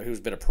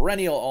been a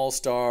perennial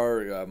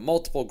All-Star,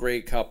 multiple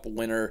Grey Cup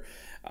winner,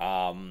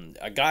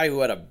 a guy who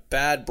had a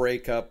bad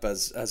breakup,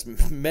 as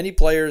many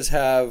players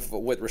have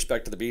with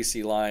respect to the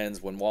BC Lions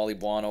when Wally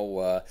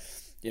Buono,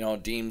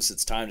 deems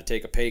it's time to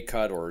take a pay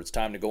cut or it's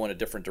time to go in a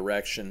different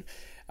direction.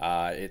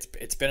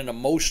 It's been an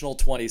emotional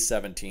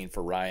 2017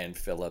 for Ryan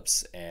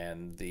Phillips,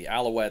 and the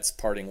Alouettes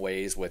parting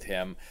ways with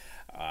him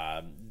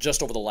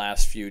just over the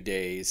last few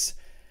days.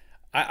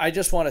 I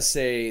just want to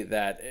say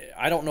that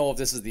I don't know if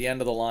this is the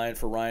end of the line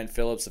for Ryan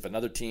Phillips, if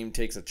another team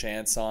takes a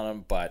chance on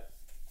him, but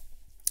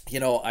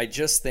I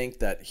just think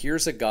that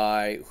here's a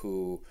guy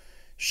who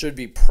should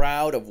be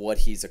proud of what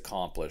he's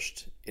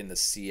accomplished in the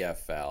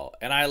CFL.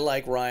 And I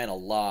like Ryan a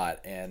lot,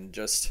 and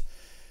just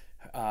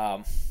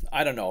I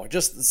don't know,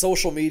 just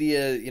social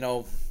media,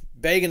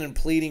 begging and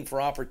pleading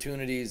for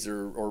opportunities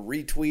or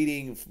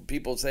retweeting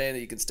people saying that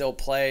you can still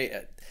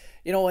play.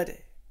 You know what?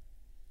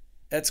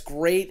 That's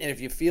great. And if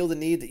you feel the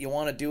need that you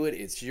want to do it,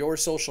 it's your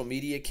social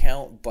media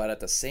account. But at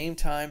the same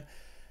time,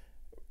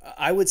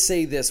 I would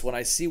say this, when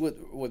I see with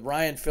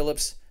Ryan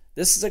Phillips,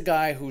 this is a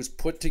guy who's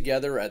put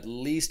together at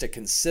least a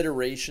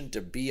consideration to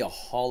be a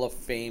Hall of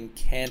Fame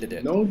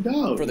candidate. No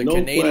doubt. For the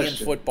Canadian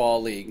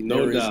Football League.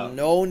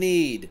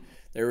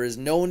 There is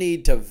no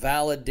need to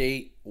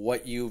validate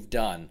what you've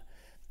done.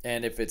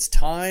 And if it's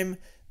time,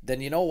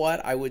 then you know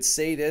what? I would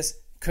say this.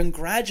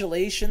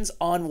 Congratulations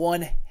on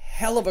one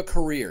hell of a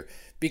career,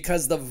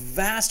 because the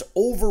vast,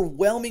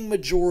 overwhelming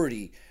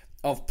majority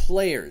of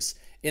players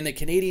in the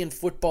Canadian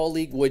Football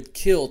League would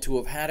kill to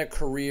have had a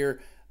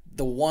career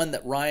the one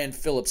that Ryan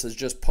Phillips has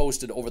just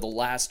posted over the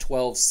last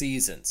 12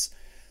 seasons.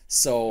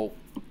 So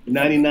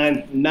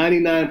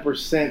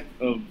 99%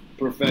 of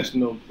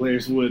professional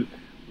players would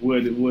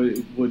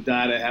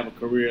die to have a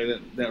career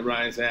that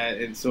Ryan's had,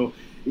 and so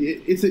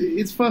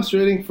it's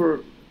frustrating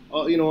for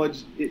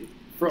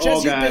for Jess,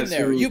 all guys.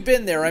 You've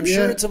been there. I'm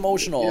sure it's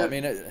emotional. Yeah. I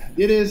mean,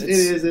 it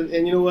is,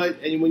 and you know what?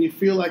 And when you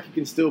feel like you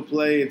can still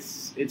play,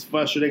 it's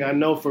frustrating. I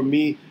know for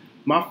me,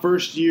 my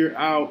first year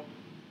out,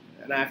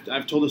 and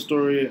I've told the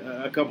story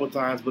a couple of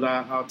times, but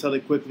I'll tell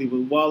it quickly.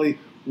 With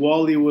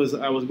Wally was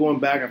I was going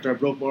back after I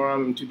broke my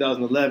arm in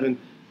 2011,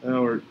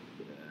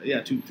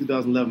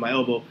 2011, my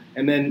elbow.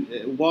 And then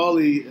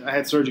Wally, I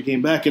had surgery,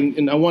 came back,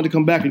 and I wanted to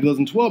come back in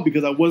 2012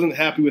 because I wasn't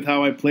happy with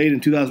how I played in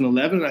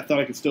 2011, and I thought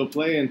I could still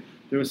play, and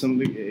there were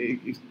some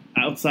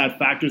outside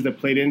factors that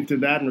played into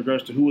that in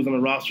regards to who was on the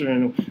roster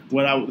and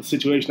the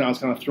situation I was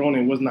kind of thrown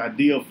in wasn't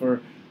ideal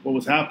for what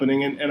was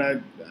happening. And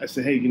I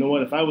said, hey, you know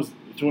what, if I was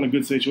thrown in a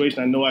good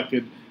situation, I know I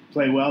could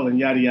play well and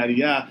yada, yada,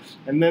 yada.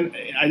 And then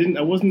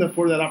I wasn't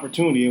afforded that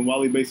opportunity, and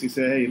Wally basically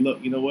said, hey,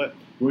 look, you know what,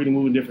 we're going to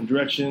move in a different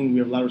direction. We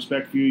have a lot of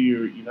respect for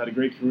you. You've had a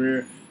great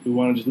career. We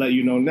want to just let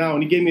you know now.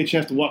 And he gave me a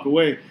chance to walk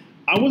away.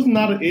 I was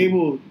not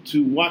able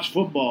to watch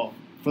football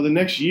for the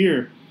next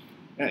year.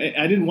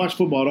 I didn't watch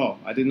football at all.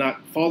 I did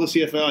not follow the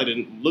CFL. I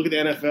didn't look at the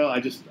NFL.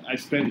 I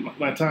spent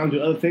my time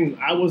doing other things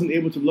I wasn't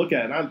able to look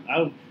at.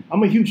 And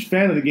I'm a huge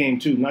fan of the game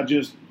too. I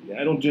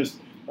don't just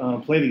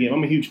play the game.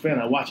 I'm a huge fan.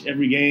 I watch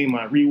every game.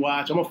 I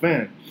rewatch. I'm a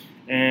fan.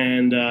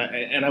 And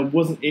I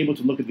wasn't able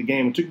to look at the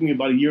game. It took me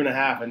about a year and a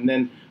half, and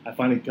then I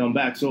finally come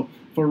back. So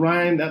for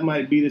Ryan, that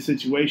might be the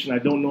situation. I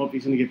don't know if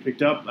he's going to get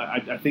picked up.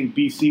 I think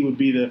BC would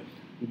be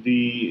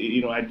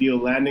the ideal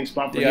landing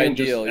spot for him.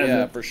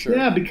 For sure.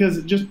 Yeah, because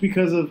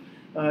of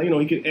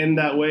he could end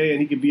that way, and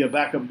he could be a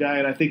backup guy.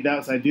 And I think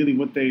that's ideally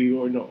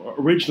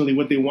originally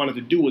what they wanted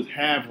to do was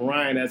have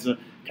Ryan as a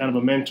kind of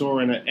a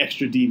mentor and an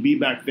extra DB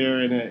back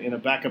there in a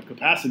backup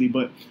capacity.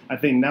 But I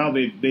think now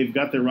they've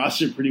got their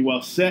roster pretty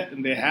well set,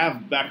 and they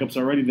have backups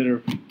already that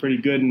are pretty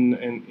good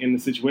in the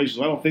situation.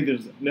 So I don't think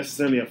there's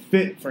necessarily a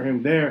fit for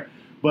him there.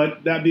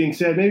 But that being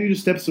said, maybe he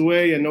just steps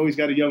away. I know he's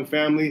got a young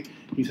family.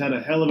 He's had a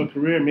hell of a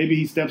career. Maybe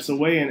he steps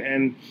away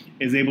and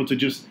is able to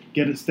just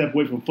get a step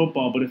away from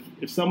football. But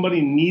if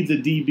somebody needs a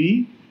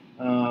DB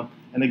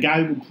and a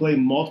guy who can play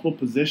multiple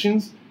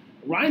positions,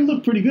 Ryan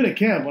looked pretty good at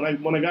camp.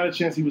 When I got a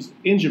chance, he was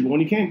injured. But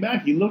when he came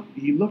back, he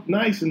looked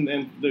nice.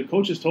 And the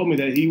coaches told me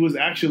that he was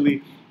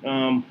actually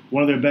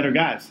one of their better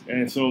guys.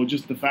 And so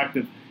just the fact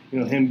of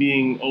him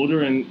being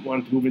older and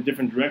wanting to move in a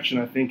different direction,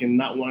 I think, and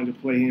not wanting to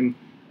play him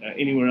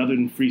anywhere other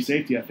than free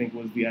safety, I think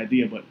was the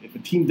idea. But if a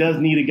team does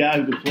need a guy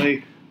who can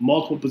play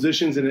multiple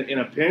positions in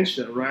a pinch,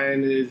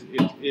 Ryan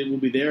it will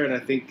be there. And I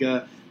think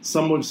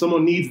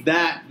someone needs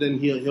that, then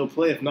he'll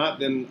play. If not,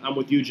 then I'm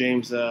with you,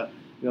 James.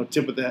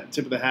 Tip of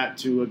the hat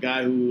to a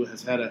guy who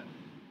has had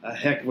a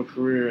heck of a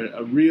career,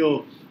 a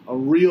real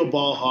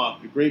ball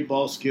hawk, great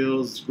ball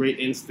skills, great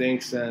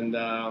instincts, and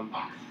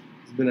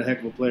he's been a heck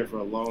of a player for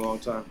a long, long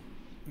time.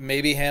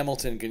 Maybe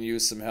Hamilton can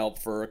use some help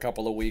for a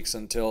couple of weeks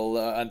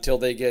until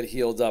they get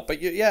healed up. But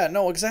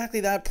exactly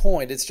that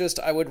point. It's just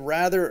I would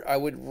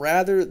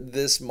rather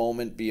this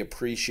moment be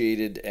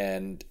appreciated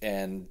and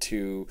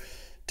to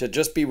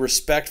just be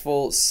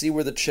respectful, see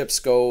where the chips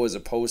go as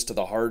opposed to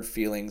the hard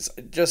feelings.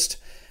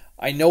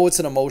 I know it's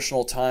an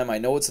emotional time. I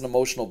know it's an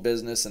emotional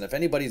business, and if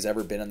anybody's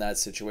ever been in that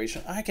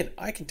situation, I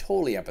can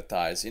totally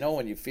empathize.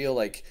 When you feel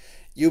like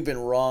you've been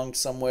wronged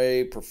some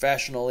way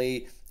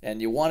professionally, and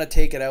you want to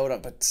take it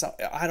out, but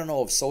I don't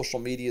know if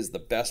social media is the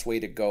best way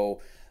to go.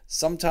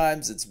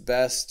 Sometimes it's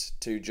best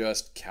to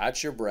just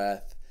catch your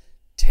breath,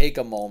 take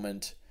a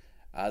moment,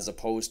 as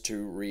opposed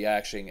to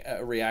reacting.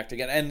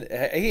 And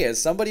hey,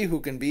 as somebody who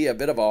can be a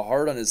bit of a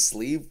heart on his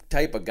sleeve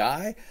type of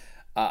guy,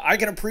 I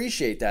can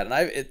appreciate that.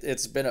 And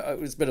it's been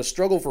a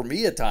struggle for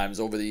me at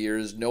times over the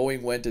years,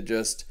 knowing when to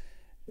just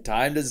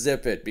time to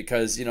zip it,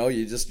 because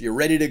you're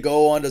ready to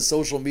go onto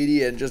social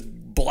media and just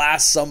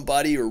blast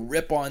somebody or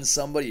rip on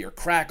somebody or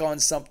crack on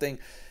something.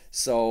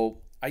 So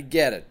I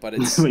get it, but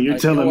it's you're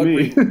telling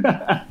me.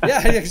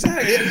 Yeah,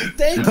 exactly.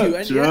 Thank you.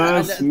 And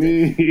Trust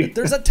me.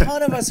 There's a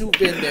ton of us who've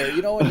been there.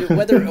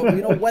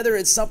 Whether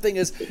it's something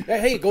as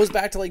hey, it goes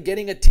back to like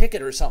getting a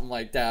ticket or something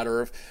like that,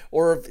 or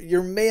if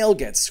your mail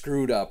gets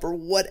screwed up or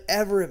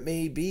whatever it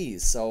may be.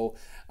 So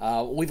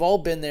we've all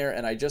been there,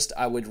 and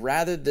I would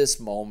rather this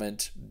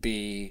moment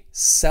be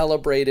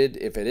celebrated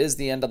if it is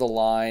the end of the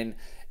line,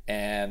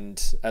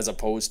 and as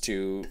opposed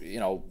to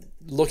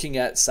looking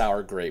at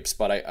sour grapes.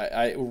 But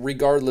I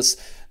regardless,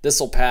 this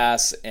will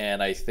pass,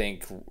 and I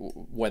think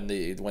when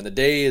the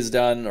day is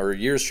done, or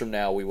years from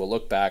now, we will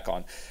look back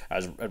on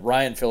as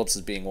Ryan Phillips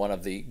as being one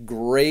of the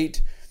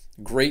great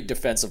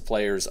defensive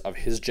players of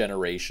his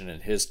generation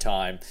and his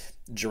time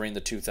during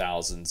the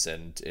 2000s,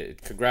 and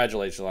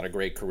congratulations on a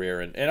great career.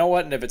 And you know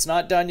what? And if it's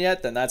not done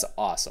yet, then that's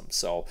awesome.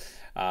 So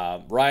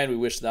Ryan, we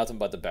wish nothing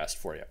but the best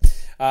for you.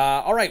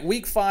 All right,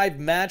 Week 5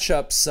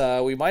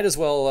 matchups. We might as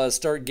well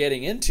start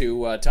getting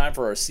into time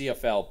for our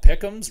CFL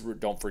Pick'ems.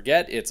 Don't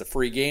forget, it's a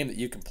free game that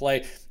you can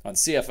play on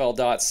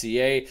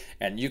CFL.ca,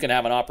 and you can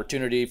have an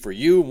opportunity for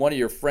you and one of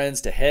your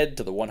friends to head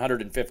to the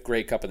 105th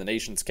Grey Cup in the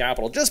nation's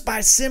capital just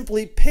by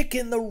simply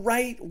picking the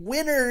right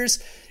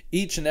winners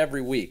each and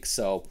every week.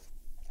 So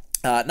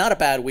not a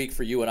bad week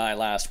for you and I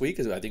last week,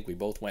 as I think we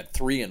both went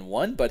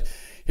 3-1, but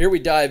here we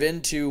dive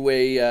into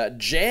a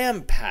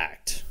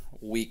jam-packed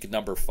week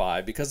number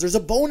 5 because there's a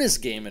bonus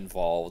game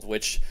involved,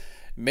 which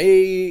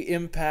may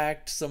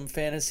impact some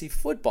fantasy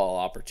football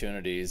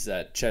opportunities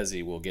that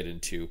Chezzy will get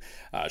into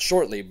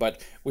shortly.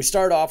 But we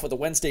start off with a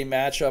Wednesday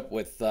matchup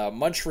with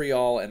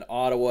Montreal and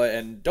Ottawa.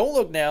 And don't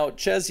look now,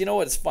 Chez, you know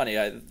what's funny?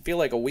 I feel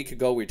like a week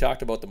ago we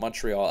talked about the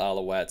Montreal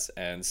Alouettes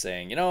and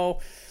saying,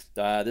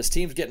 this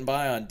team's getting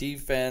by on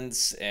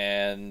defense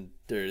and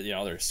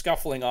they're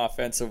scuffling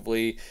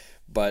offensively.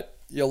 But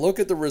you look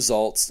at the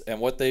results and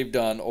what they've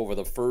done over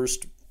the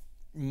first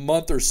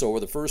month or so, or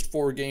the first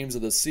 4 games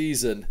of the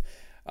season.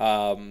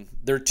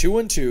 They're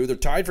 2-2. They're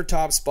tied for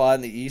top spot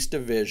in the East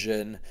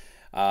Division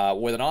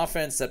with an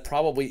offense that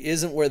probably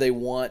isn't where they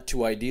want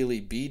to ideally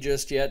be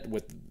just yet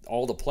with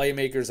all the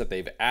playmakers that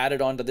they've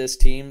added onto this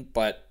team.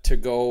 But to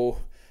go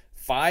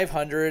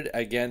 500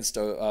 against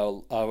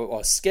a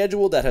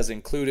schedule that has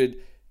included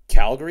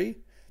Calgary,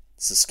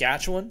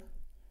 Saskatchewan,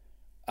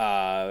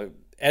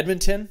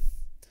 Edmonton,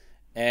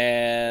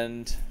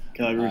 and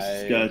Calgary,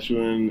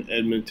 Saskatchewan,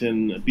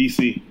 Edmonton,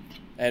 BC.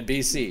 And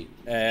BC,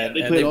 and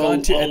they've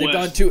gone two, and they've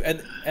gone two,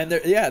 and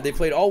they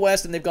played all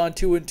West, and they've gone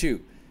 2-2.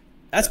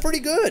 That's pretty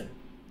good.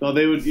 Well,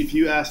 they would, if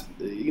you asked,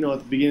 at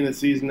the beginning of the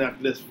season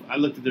after this, I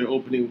looked at their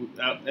opening,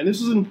 and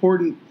this was an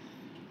important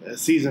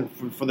season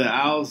for the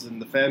Owls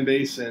and the fan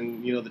base,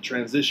 and the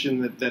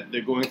transition that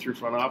they're going through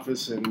front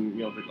office,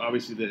 and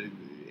obviously the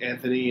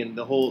Anthony and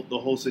the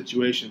whole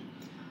situation.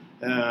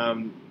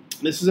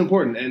 This is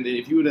important, and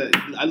if you would,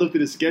 I looked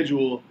at his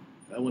schedule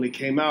when it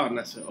came out, and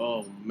I said,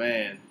 oh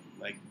man.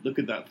 Like, look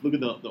at that! Look at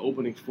the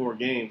opening 4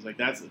 games. Like,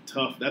 that's a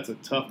tough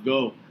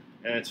go.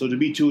 And so to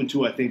be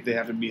 2-2, I think they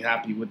have to be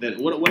happy with that.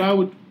 What I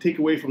would take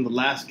away from the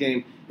last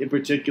game in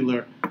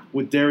particular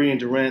with Darian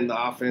Durant and the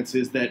offense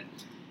is that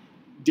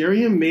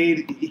Darian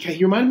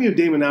he reminded me of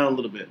Damon Allen a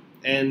little bit.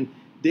 And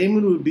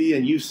Damon would be,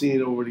 and you've seen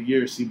it over the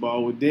years,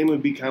 C-Ball, Damon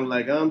would be kind of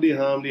like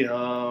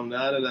hum-de-hum-de-hum,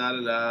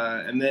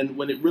 da-da-da-da-da. And then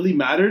when it really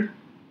mattered,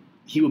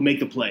 he would make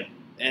the play.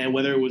 And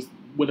whether it was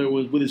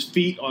with his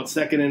feet on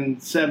 2nd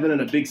and 7 in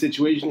a big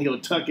situation, he'll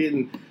tuck it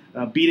and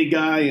beat a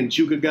guy and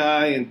juke a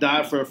guy and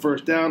dive for a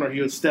first down, or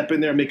he'll step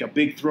in there and make a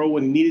big throw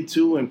when he needed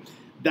to. And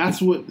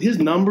that's what his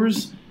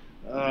numbers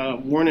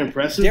weren't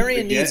impressive.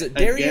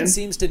 Darian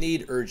seems to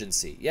need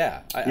urgency.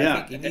 I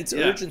think he needs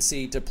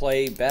urgency to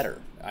play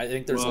better. I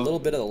think there's a little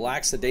bit of the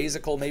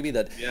lackadaisical maybe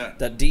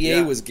that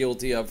DA was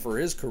guilty of for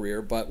his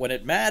career, but when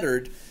it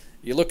mattered,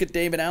 you look at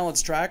Damon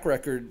Allen's track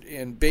record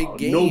in big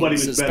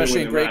games,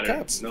 especially in Grey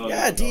Cups.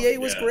 DA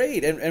was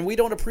great, and we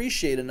don't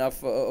appreciate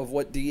enough of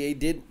what DA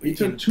did in big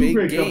games. He took 2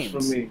 Grey Cups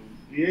from me.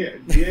 Yeah,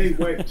 DA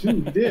went 2.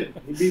 He did.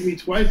 He beat me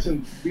twice,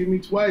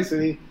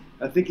 and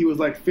I think he was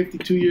like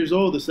 52 years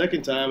old the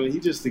second time, and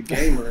he's just a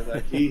gamer.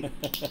 Like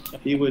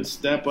he would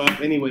step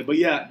up anyway.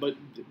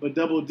 But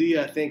Double D,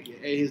 I think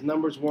his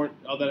numbers weren't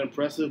all that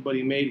impressive, but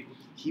he made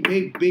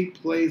big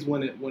plays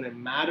when it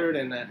mattered,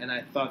 and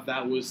I thought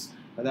that was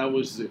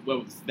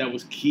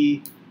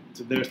key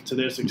to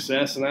their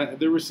success, and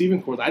their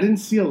receiving corps. I didn't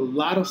see a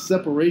lot of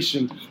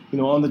separation,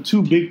 on the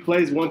 2 big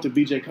plays, one to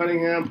B.J.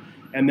 Cunningham,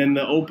 and then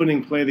the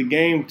opening play of the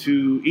game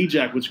to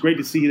Ejak. It's great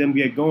to see them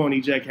get going.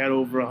 Ejak had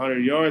over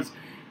 100 yards,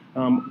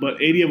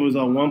 but 80 was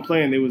on one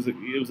play, and there was a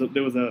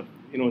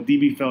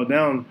DB fell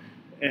down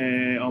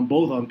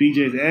on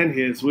B.J.'s and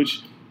his,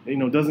 which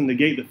doesn't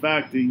negate the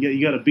fact that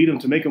you got to beat him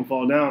to make him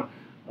fall down.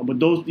 But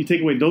you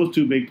take away those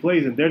 2 big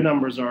plays, and their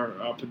numbers are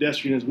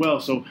pedestrian as well.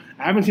 So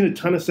I haven't seen a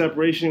ton of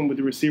separation with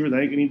the receivers. I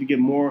think we need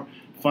to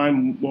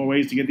find more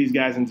ways to get these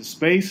guys into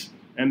space.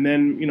 And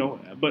then,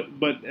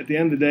 but at the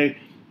end of the day,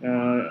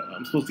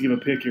 I'm supposed to give a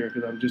pick here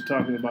because I'm just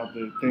talking about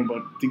the thing.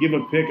 But to give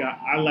a pick,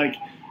 I like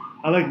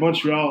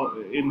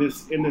Montreal in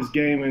this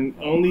game, and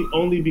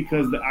only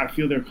because I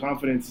feel their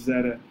confidence is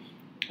at a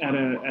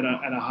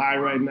high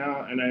right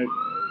now, and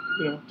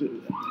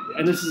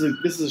and this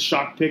is a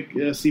shock pick,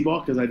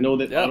 C-Ball, because I know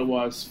that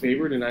Ottawa is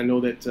favored, and I know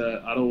that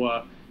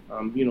Ottawa,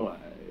 and they're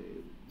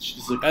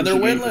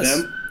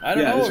winless. I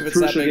don't know if it's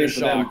that big a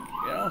shock.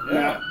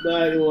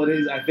 Well, it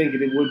is. I think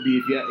it would be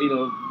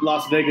if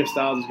Las Vegas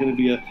styles is going to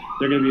be a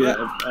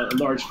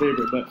large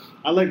favorite. But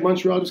I like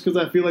Montreal just because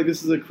I feel like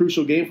this is a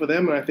crucial game for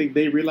them, and I think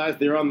they realize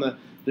they're on the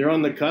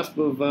cusp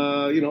of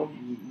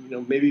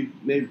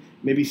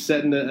maybe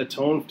setting a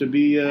tone to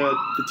be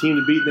the team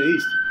to beat in the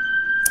East.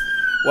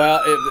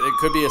 Well, it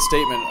could be a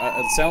statement.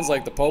 It sounds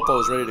like the Popo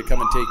is ready to come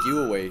and take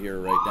you away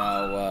here right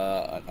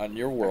now on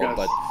your world,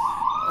 but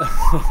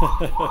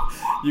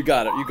you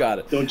got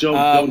it. Don't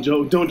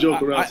joke. Don't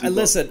joke around.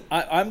 Listen,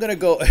 I'm gonna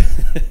go.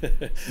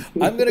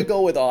 I'm gonna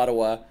go with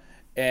Ottawa,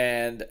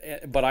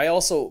 But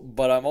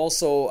I'm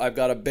also I've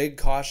got a big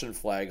caution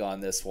flag on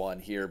this one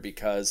here,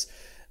 because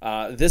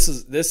this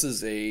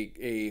is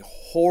a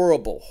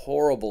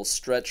horrible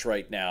stretch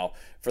right now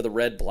for the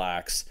Red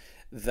Blacks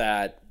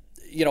that,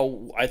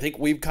 I think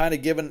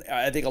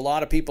I think a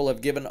lot of people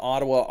have given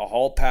Ottawa a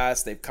hall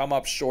pass. They've come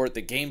up short.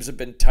 The games have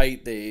been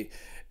tight.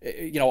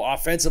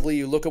 Offensively,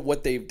 you look at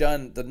what they've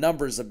done. The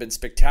numbers have been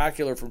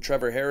spectacular from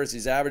Trevor Harris.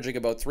 He's averaging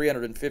about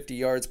 350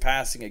 yards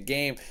passing a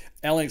game.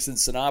 Ellingson,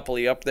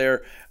 Sinopoli up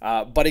there.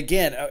 But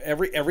again,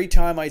 every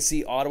time I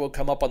see Ottawa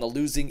come up on the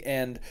losing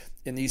end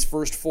in these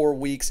first 4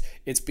 weeks,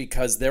 it's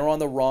because they're on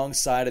the wrong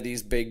side of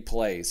these big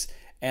plays.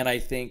 And I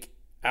think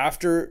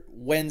after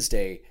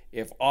Wednesday,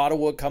 if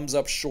Ottawa comes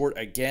up short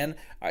again,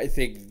 I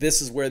think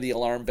this is where the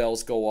alarm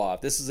bells go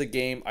off. This is a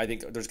game, I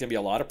think there's going to be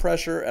a lot of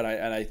pressure, and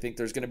I think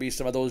there's going to be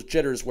some of those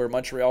jitters where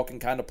Montreal can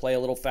kind of play a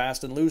little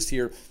fast and loose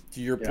here.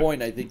 To your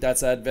point, I think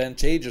that's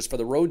advantageous for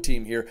the road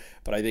team here.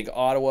 But I think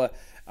Ottawa,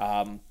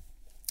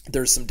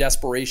 there's some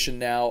desperation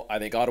now. I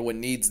think Ottawa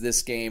needs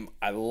this game.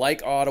 I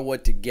like Ottawa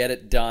to get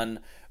it done.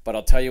 But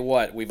I'll tell you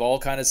what, we've all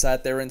kind of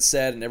sat there and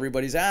said, and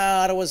everybody's,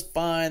 Ottawa's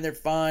fine, they're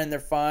fine.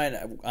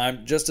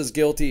 I'm just as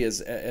guilty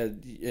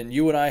and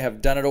you and I have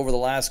done it over the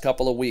last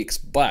couple of weeks.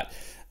 But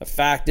the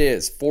fact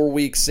is, 4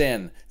 weeks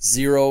in,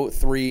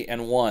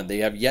 0-3-1. They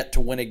have yet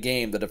to win a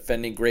game, the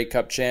defending Grey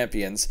Cup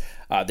champions.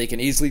 They can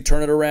easily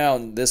turn it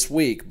around this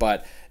week,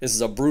 but this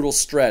is a brutal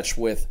stretch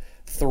with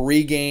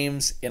 3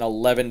 games in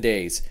 11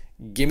 days.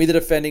 Give me the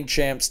defending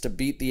champs to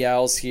beat the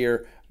Owls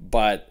here,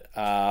 but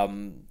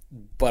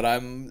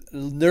I'm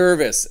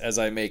nervous as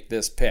I make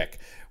this pick.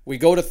 We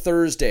go to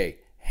Thursday,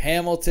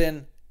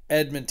 Hamilton,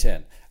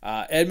 Edmonton.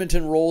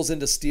 Edmonton rolls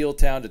into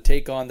Steeltown to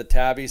take on the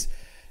Tabbies.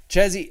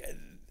 Chezzy,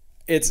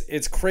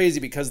 it's crazy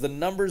because the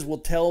numbers will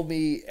tell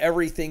me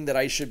everything that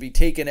I should be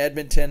taking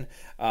Edmonton.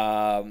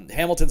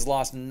 Hamilton's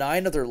lost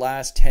 9 of their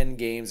last 10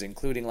 games,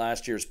 including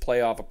last year's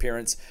playoff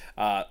appearance.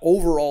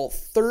 Overall,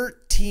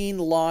 13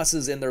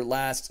 losses in their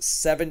last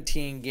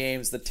 17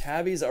 games. The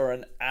Tabbies are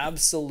an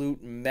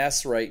absolute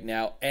mess right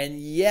now. And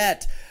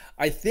yet,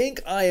 I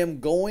think I am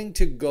going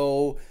to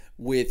go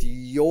with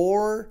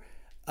your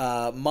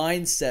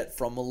mindset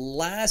from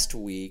last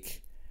week.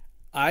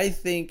 I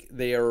think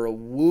they are a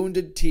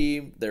wounded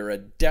team. They're a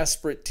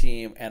desperate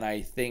team. And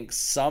I think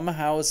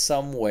somehow,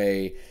 some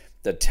way,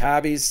 the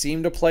Tabbies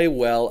seem to play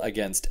well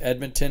against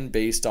Edmonton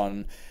based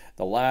on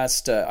the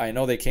last... I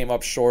know they came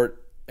up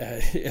short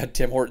at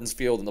Tim Hortons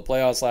Field in the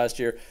playoffs last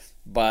year,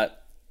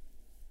 but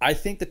I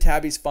think the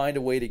Tabbies find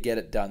a way to get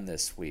it done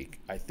this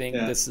week. I think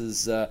this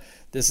is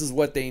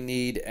what they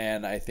need,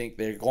 and I think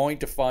they're going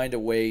to find a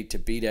way to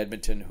beat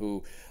Edmonton,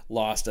 who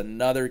lost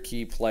another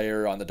key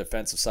player on the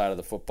defensive side of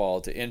the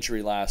football to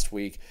injury last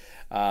week.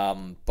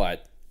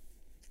 But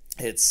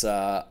it's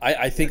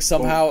I think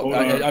somehow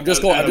I'm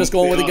just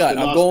going with the gut.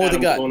 I'm going with the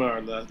gut.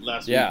 Konar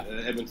last week.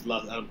 Edmonton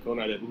lost Adam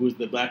Konar, who was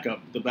the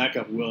backup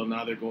will.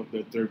 Now they're going to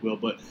their third will.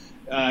 But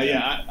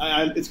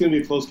it's going to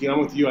be a close game. I'm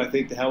with you. I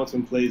think the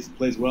Hamilton plays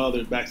well.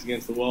 Their backs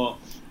against the wall.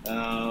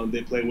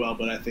 They play well,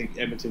 but I think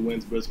Edmonton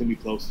wins. But it's going to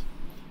be close.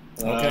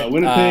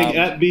 Winnipeg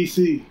at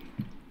BC.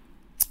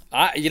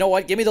 You know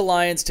what? Give me the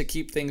Lions to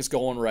keep things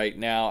going right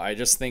now. I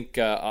just think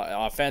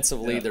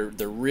offensively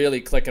they're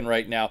really clicking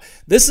right now.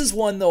 This is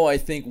one, though, I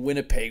think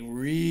Winnipeg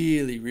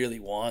really, really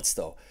wants,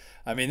 though.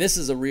 I mean, this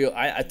is a real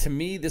to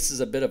me, this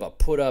is a bit of a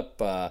put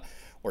up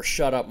or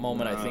shut up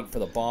moment, I think, for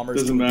the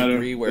Bombers. Doesn't matter.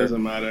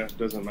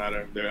 Doesn't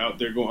matter. They're out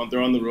there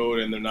they're on the road,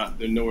 and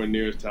they're nowhere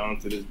near as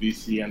talented as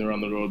BC, and they're on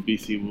the road.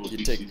 BC will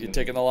you're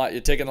taking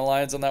the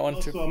Lions on that one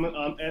also, too?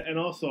 And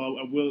also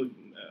I will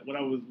what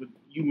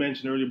you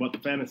mentioned earlier about the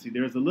fantasy.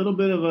 There's a little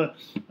bit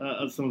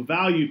of some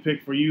value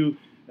pick for you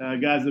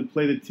guys that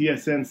play the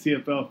TSN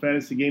CFL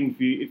fantasy game.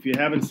 If you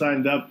haven't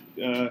signed up,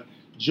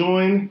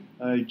 join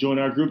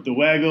our group, the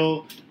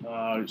Waggle.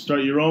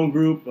 Start your own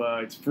group.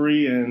 It's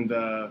free, and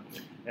I'll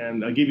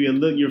give you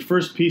your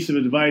first piece of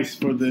advice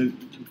for this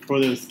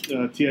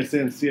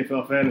TSN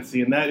CFL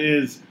fantasy, and that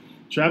is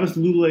Travis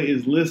Lulay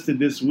is listed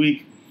this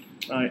week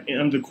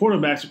under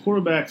quarterbacks.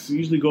 Quarterbacks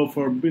usually go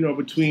for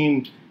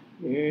between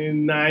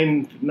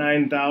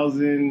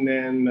 9,000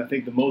 and I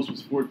think the most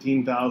was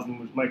 14,000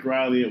 was Mike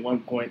Riley at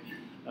one point.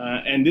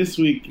 And this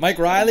week, Mike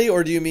Riley,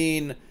 or do you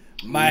mean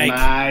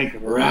Mike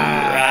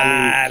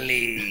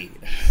Riley?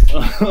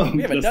 That's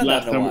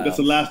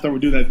the last time we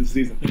do that this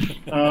season.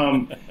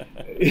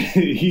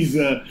 He's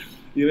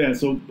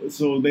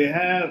So they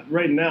have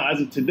right now, as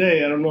of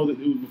today, I don't know that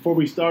before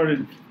we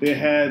started, they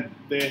had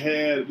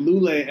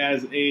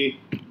Lulay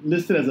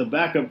listed as a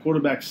backup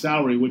quarterback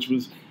salary, which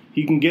was.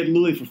 He can get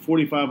Lulay for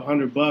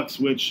 $4,500,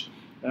 which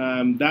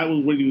that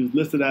was what he was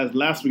listed as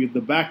last week as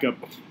the backup.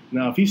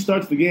 Now, if he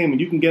starts the game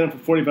and you can get him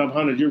for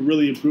 $4,500, you're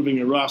really improving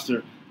your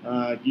roster.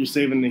 You're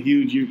saving a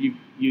huge. You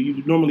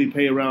normally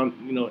pay around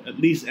at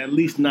least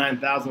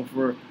 $9,000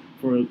 for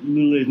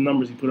Lulay's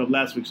numbers he put up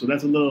last week. So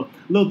that's a little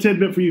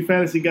tidbit for you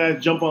fantasy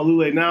guys. Jump on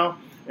Lulay now,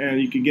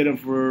 and you can get him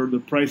for the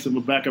price of a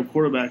backup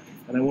quarterback.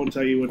 And I won't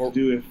tell you what to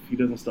do if he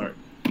doesn't start.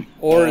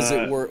 Or is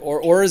it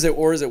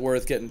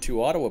worth getting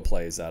 2 Ottawa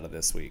plays out of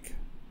this week?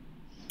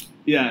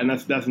 Yeah, and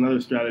that's another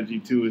strategy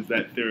too. Is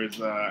that there's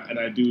and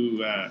I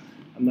do.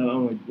 I'm not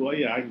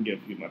only I can get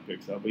a few of my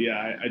picks out, but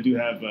I do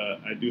have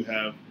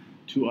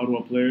 2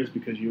 Ottawa players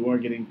because you are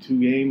getting 2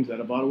 games out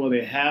of Ottawa.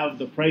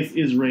 The price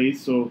is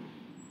raised, so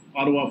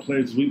Ottawa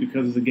players this week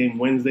because it's a game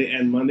Wednesday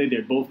and Monday.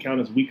 They both count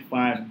as Week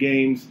 5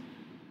 games,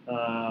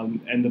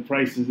 and the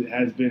price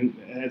has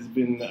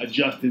been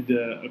adjusted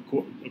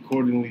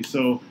accordingly.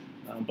 So.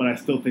 But I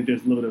still think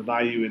there's a little bit of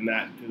value in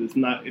that because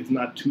it's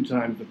not 2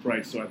 times the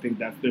price. So I think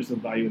there's some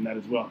value in that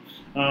as well.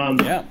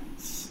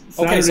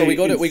 Okay, so we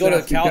go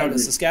to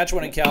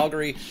Saskatchewan and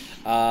Calgary.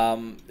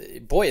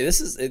 Boy,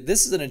 this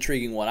is an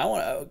intriguing one.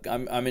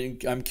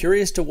 I'm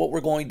curious to what we're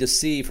going to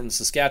see from the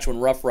Saskatchewan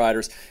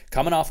Roughriders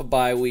coming off a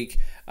bye week.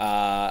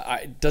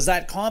 Does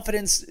that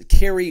confidence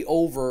carry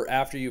over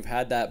after you've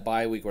had that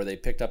bye week where they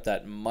picked up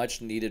that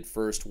much needed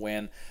first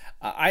win?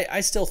 I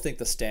still think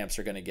the Stamps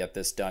are going to get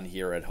this done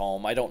here at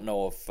home. I don't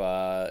know if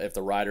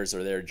the Riders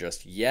are there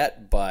just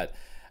yet, but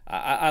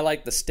I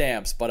like the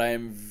Stamps. But I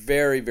am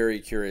very,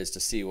 very curious to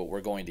see what we're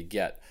going to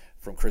get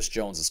from Chris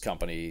Jones's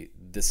company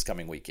this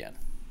coming weekend.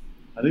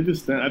 I think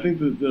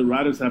the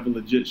Riders have a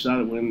legit shot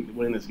at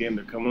winning this game.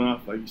 They're coming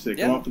off, like you said,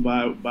 off the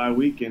bye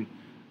week, and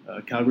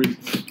Calgary's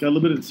got a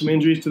little bit of some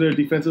injuries to their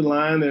defensive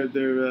line. Their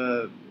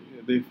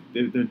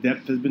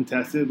depth has been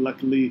tested.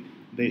 Luckily,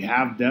 they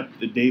have depth.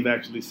 Dave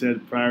actually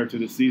said prior to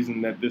the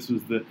season that this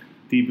was the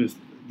deepest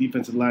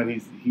defensive line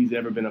he's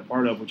ever been a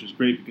part of, which is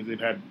great because they've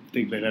had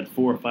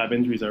 4 or 5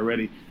 injuries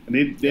already,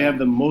 and they have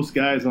the most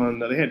guys on.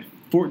 They had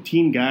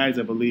 14 guys,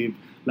 I believe,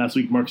 last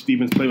week. Mark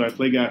Stevens,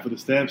 play-by-play guy for the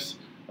Stamps.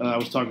 I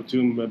was talking to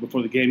him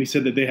before the game. He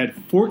said that they had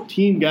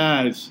 14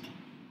 guys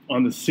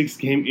on the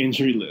 6-game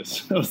injury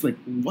list. I was like,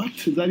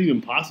 what? Is that even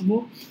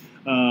possible?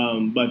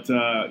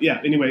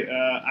 Anyway,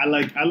 I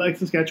like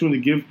Saskatchewan to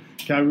give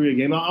Calgary a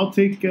game. I'm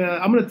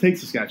going to take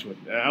Saskatchewan.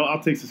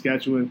 I'll take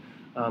Saskatchewan.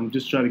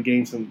 Just try to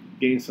gain some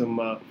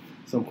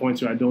points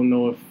here. I don't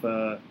know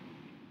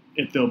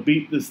if they'll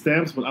beat the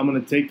Stamps, but I'm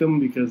going to take them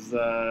because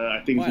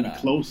I think it's going to be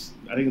close.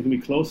 I think it's going to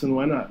be close, and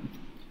why not?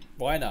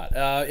 Why not?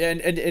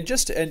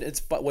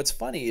 What's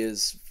funny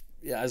is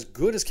as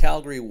good as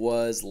Calgary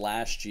was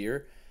last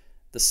year,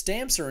 the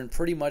Stamps are in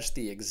pretty much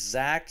the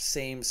exact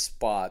same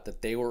spot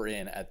that they were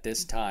in at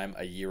this time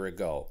a year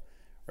ago,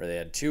 where they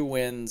had 2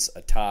 wins,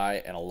 a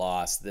tie, and a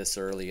loss this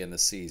early in the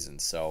season.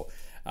 So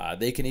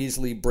they can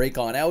easily break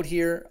on out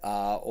here,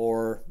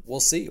 or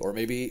we'll see. Or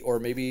maybe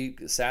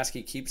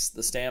Sasky keeps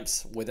the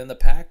Stamps within the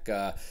pack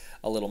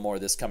a little more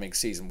this coming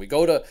season. We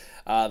go to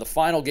the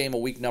final game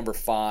of week number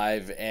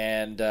 5,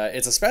 and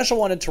it's a special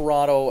one in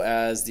Toronto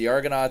as the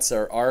Argonauts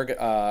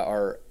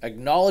are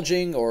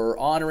acknowledging or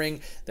honoring.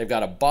 They've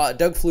got a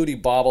Doug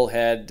Flutie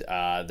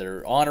bobblehead.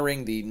 They're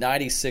honoring the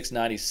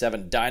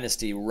 96-97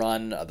 dynasty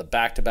run of the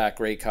back-to-back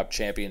Grey Cup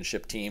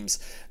championship teams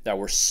that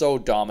were so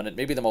dominant,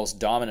 maybe the most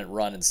dominant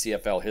run in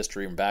CFL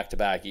history in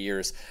back-to-back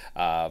years,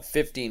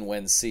 15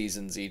 win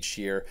seasons each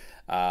year.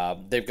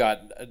 They've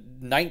got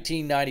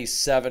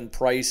 1997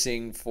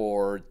 pricing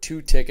for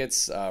 2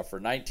 tickets for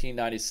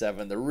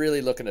 1997. They're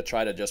really looking to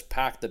try to just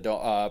pack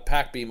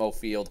BMO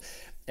Field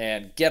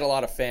and get a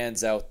lot of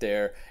fans out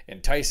there,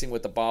 enticing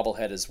with the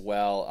bobblehead as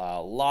well.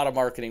 A lot of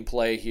marketing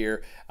play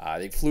here. I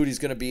think Flutie's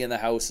going to be in the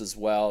house as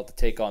well to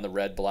take on the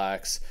Red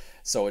Blacks.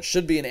 So it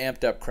should be an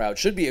amped up crowd.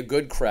 Should be a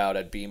good crowd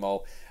at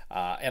BMO.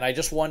 And I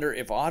just wonder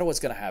if Ottawa's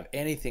going to have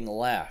anything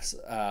left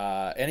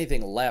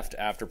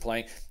after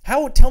playing.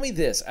 Tell me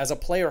this, as a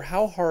player,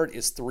 how hard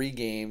is 3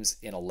 games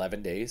in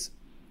 11 days?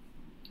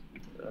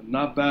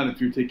 Not bad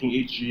if you're taking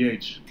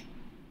HGH.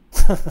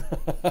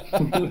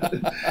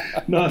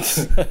 No,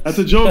 that's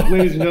a joke,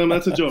 ladies and gentlemen.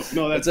 That's a joke.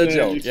 No, that's a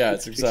joke. Yeah,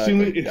 it's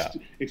exactly.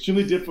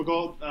 Extremely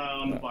difficult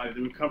on the body.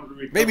 The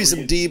recovery maybe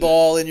some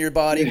D-ball in your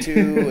body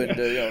too, and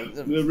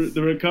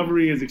the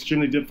recovery is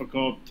extremely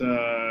difficult.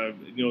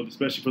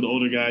 Especially for the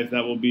older guys,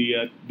 that will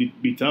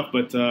be tough.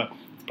 But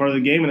it's part of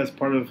the game, and that's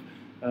part of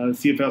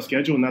CFL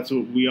schedule, and that's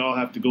what we all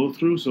have to go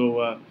through.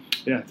 So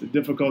it's a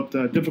difficult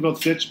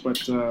stitch,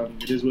 but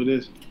it is what it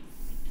is.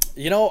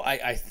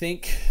 I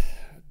think,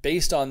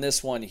 based on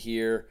this one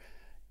here,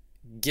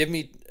 give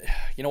me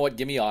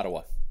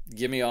Ottawa.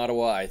 Give me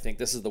Ottawa. I think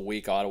this is the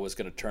week Ottawa's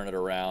going to turn it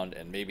around,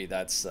 and maybe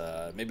that's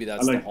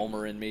the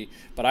homer in me.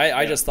 But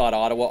I just thought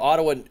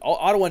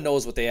Ottawa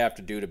knows what they have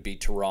to do to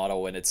beat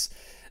Toronto, and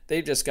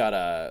they've just got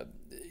to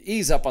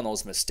ease up on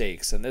those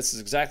mistakes. And this is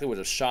exactly what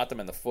has shot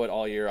them in the foot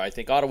all year. I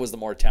think Ottawa's the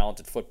more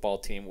talented football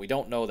team. We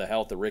don't know the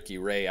health of Ricky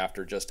Ray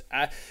after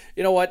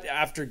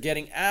after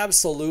getting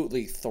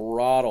absolutely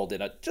throttled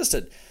in just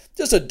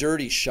a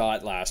dirty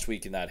shot last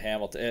week in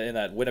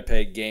that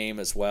Winnipeg game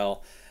as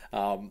well.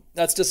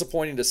 That's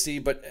disappointing to see,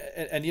 but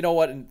and you know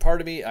what? And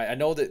part of me, I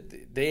know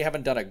that they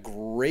haven't done a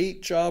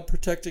great job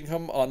protecting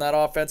him on that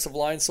offensive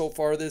line so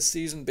far this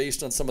season,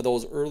 based on some of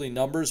those early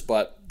numbers.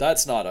 But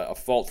that's not a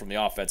fault from the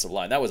offensive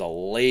line. That was a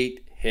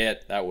late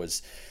hit. That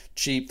was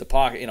cheap. The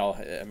pocket,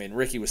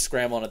 Ricky was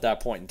scrambling at that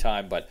point in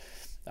time, but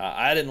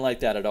I didn't like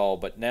that at all,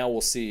 but now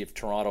we'll see if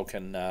Toronto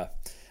can,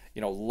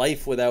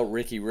 life without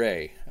Ricky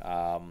Ray.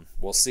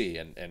 We'll see,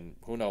 and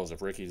who knows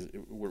if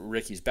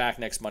Ricky's back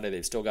next Monday.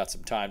 They've still got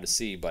some time to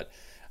see, but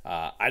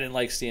I didn't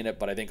like seeing it.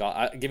 But I think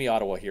give me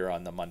Ottawa here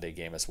on the Monday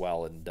game as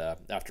well, and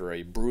after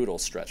a brutal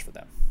stretch for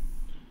them.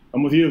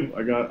 I'm with you.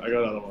 I got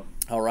Ottawa.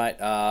 All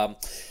right.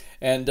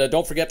 And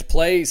don't forget to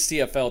play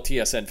CFL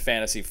TSN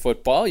Fantasy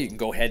Football. You can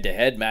go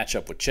head-to-head, match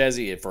up with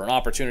Chezzy for an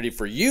opportunity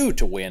for you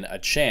to win a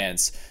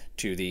chance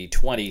to the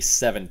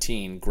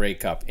 2017 Grey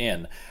Cup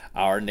in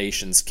our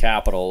nation's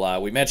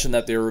capital. We mentioned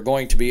that they were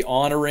going to be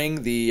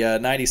honoring the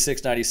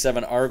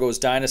 96-97 Argos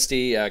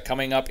dynasty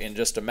coming up in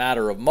just a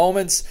matter of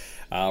moments.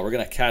 We're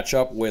going to catch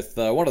up with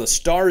one of the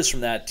stars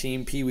from that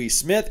team, Peewee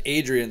Smith,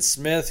 Adrian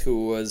Smith,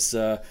 who was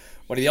one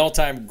of the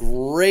all-time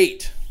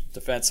great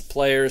defensive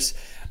players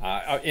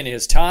in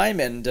his time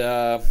and, in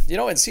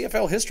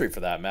CFL history for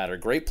that matter.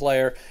 Great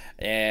player,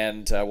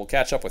 and we'll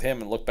catch up with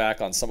him and look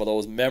back on some of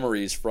those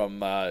memories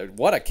from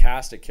what a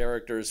cast of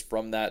characters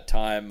from that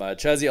time.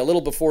 Chezzy, a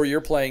little before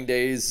your playing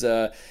days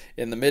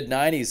in the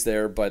mid-'90s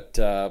there, but,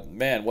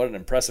 man, what an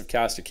impressive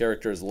cast of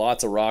characters.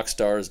 Lots of rock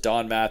stars.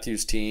 Don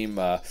Matthews' team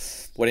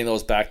winning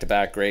those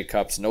back-to-back Grey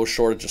Cups. No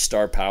shortage of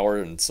star power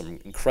and some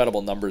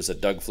incredible numbers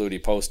that Doug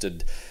Flutie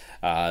posted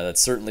that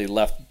certainly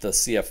left the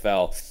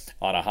CFL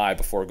on a high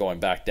before going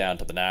back down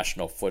to the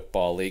National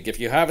Football League. If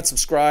you haven't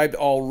subscribed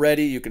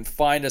already, you can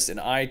find us in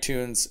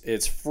iTunes.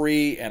 It's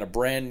free, and a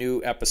brand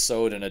new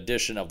episode and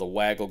edition of The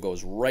Waggle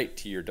goes right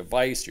to your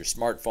device, your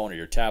smartphone, or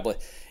your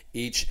tablet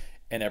each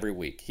and every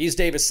week. He's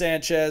Davis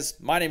Sanchez.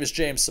 My name is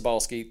James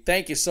Cebulski.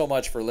 Thank you so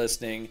much for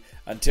listening.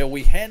 Until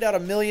we hand out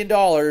 $1 million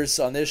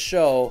on this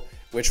show,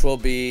 which will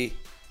be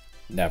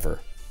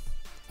never,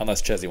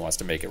 unless Chezzy wants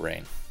to make it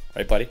rain.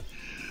 Right, buddy?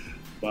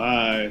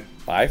 Bye.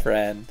 Bye,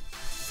 friend.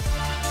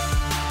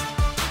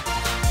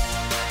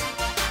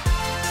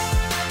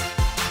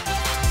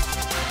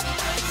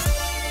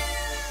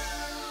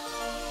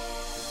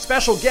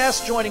 Special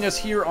guest joining us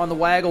here on The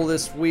Waggle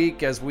this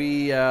week as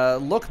we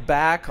look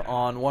back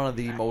on one of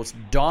the most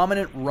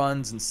dominant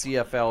runs in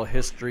CFL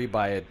history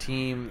by a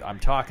team. I'm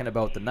talking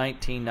about the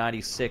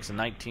 1996 and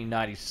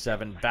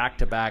 1997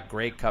 back-to-back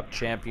Grey Cup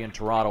champion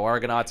Toronto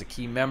Argonauts, a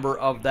key member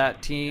of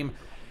that team.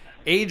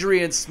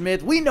 Adrian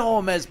Smith, we know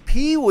him as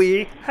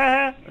Pee-wee.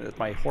 That's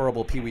my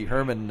horrible Pee Wee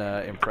Herman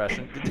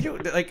impression.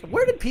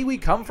 Where did Pee Wee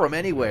come from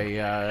anyway?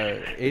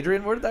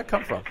 Adrian, where did that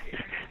come from?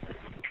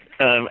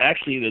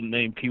 Actually, the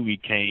name Pee-wee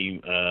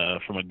came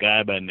from a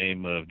guy by the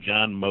name of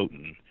John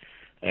Moten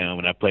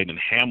when I played in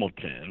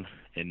Hamilton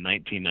in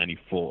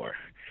 1994.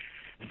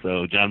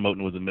 So John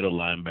Moten was a middle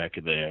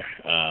linebacker there.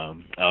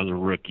 I was a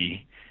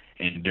rookie,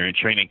 and during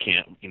training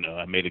camp,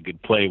 I made a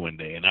good play one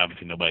day, and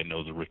obviously nobody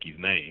knows a rookie's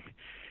name.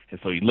 And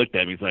so he looked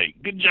at me, he's like,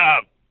 "Good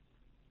job,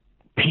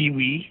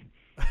 Pee-wee,"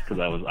 because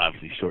I was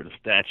obviously short of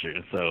stature.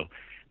 And so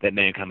that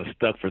name kind of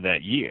stuck for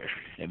that year.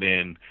 And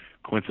then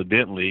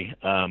coincidentally,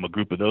 a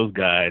group of those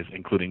guys,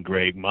 including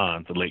Greg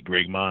Mons, the late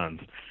Greg Mons,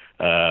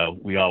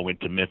 we all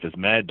went to Memphis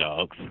Mad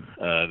Dogs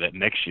that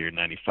next year,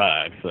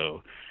 95.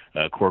 So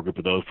a core group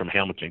of those from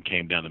Hamilton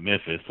came down to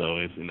Memphis. So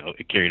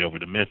it carried over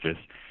to Memphis.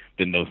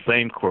 Then those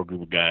same core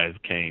group of guys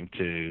came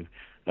to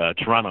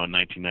Toronto in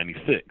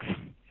 1996.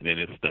 And then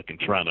it stuck in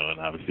Toronto, and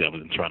obviously I was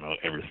in Toronto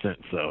ever since.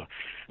 So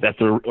that's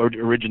the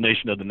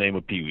origination of the name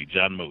of Pee-wee,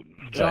 John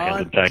Moten.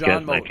 John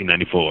Moten.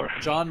 1994.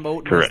 John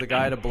Moten Correct. is the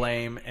guy to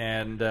blame,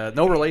 and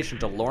no relation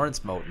to Lawrence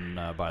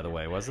Moten, by the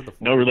way, was it?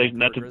 No relation,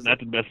 not to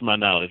the best of my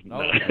knowledge.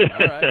 No. Okay.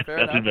 All right, fair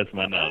enough. Not to the best of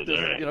my knowledge.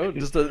 Just, all right.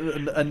 Just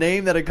a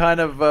name that I kind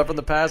of from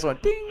the past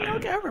went ding.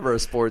 Okay, I remember a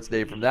sports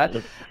name from that.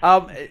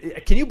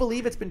 Can you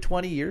believe it's been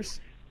 20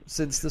 years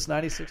since this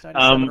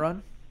 96-97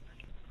 run?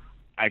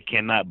 I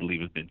cannot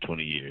believe it's been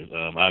 20 years.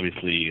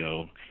 Obviously,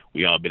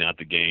 we all been out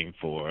the game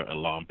for a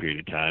long period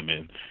of time,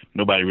 and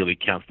nobody really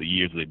counts the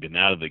years they've been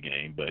out of the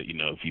game. But,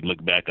 if you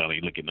look back on it,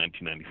 you look at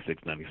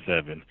 1996,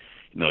 97,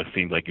 it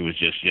seems like it was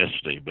just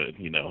yesterday, but,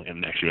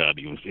 in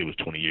actuality, it was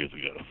 20 years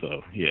ago.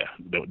 So, yeah,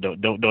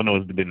 don't know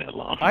it's been that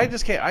long. I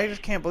just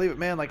can't believe it,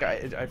 man. Like,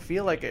 I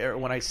feel like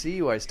when I see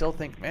you, I still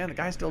think, man, the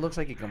guy still looks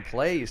like he can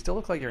play. You still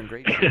look like you're in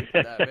great shape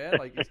for that, man.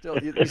 Like,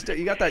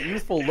 you got that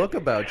youthful look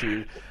about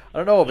you. I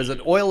don't know if it's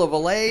an oil of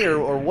Olay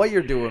or what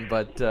you're doing,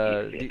 but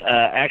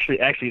actually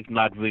it's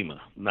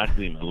Noxzema.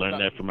 I learned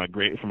that from my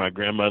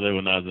grandmother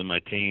when I was in my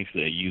teens.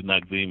 She said, use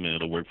Noxzema and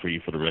it'll work for you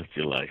for the rest of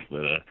your life.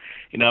 But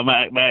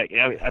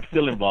I'm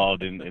still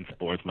involved in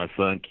sports. My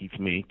son keeps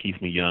me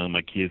young.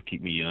 My kids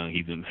keep me young.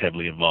 He's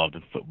heavily involved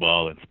in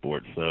football and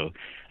sports, so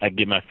I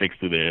get my fix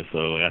through there.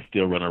 So I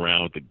still run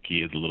around with the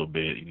kids a little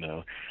bit.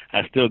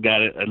 I still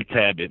got it a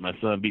tad bit. My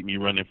son beat me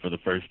running for the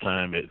first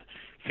time at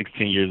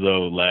 16 years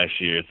old last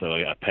year, so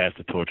I passed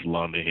the torch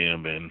along to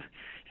him, and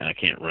and I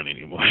can't run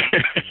anymore.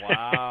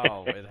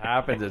 Wow, it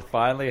happened. It's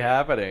finally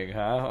happening,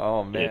 huh?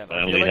 Oh man,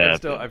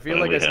 I feel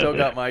like I still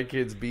got my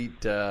kids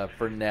beat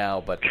for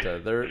now, but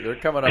they're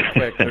coming up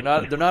quick. They're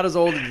not as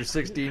old as your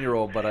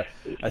 16-year-old, but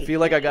I feel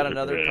like I got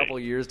another couple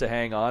years to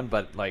hang on.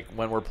 But like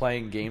when we're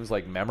playing games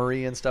like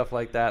Memory and stuff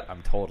like that,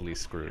 I'm totally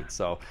screwed.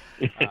 So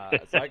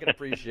I can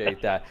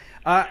appreciate that.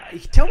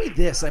 Tell me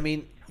this. I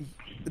mean,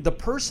 the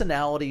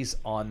personalities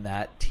on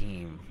that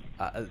team,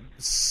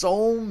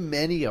 so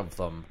many of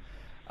them.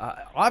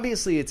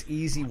 Obviously, it's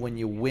easy when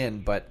you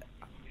win, but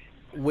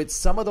with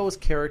some of those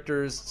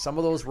characters, some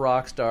of those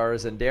rock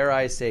stars, and dare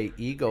I say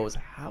egos,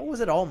 how was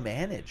it all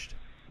managed?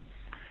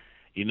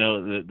 You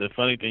know, the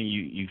funny thing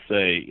you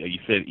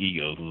said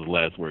egos was the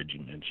last word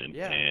you mentioned,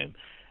 yeah. And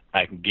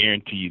I can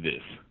guarantee you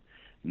this: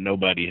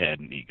 nobody had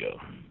an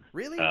ego.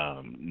 Really?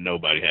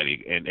 Nobody had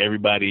ego, and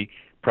everybody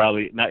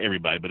probably not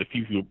everybody, but a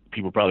few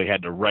people probably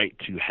had the right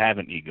to have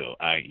an ego,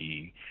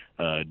 i.e.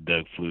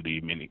 Doug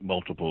Flutie,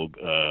 multiple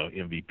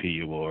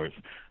MVP awards,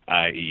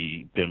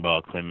 i.e.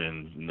 Pinball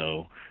Clemens,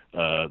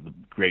 the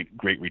great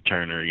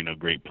returner,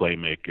 great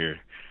playmaker,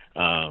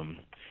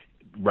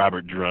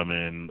 Robert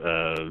Drummond,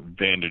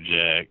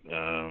 Vanderjack,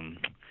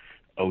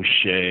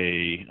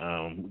 O'Shea,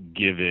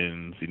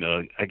 Givens,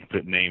 I can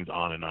put names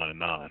on and on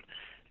and on.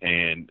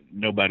 And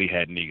nobody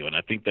had an ego. And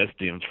I think that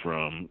stems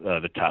from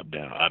the top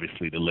down.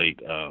 Obviously, the late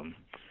Don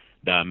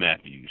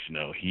Matthews,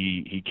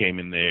 he came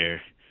in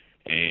there,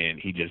 and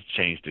he just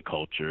changed the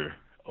culture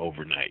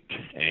overnight.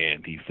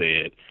 And he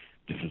said,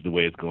 this is the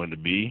way it's going to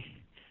be.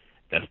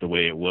 That's the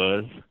way it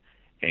was.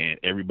 And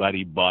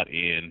everybody bought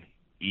in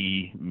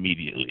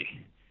immediately.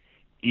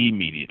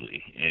 And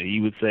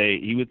he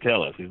would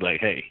tell us, he's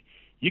like, hey,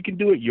 you can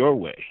do it your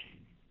way.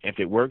 If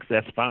it works,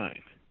 that's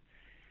fine.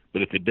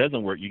 But if it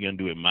doesn't work, you're going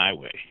to do it my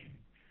way.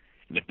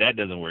 And if that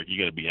doesn't work, you're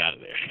going to be out of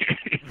there.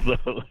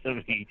 So,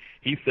 I mean,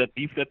 he set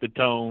the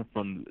tone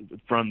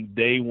from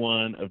day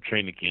one of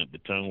training camp. The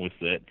tone was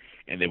set,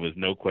 and there was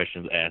no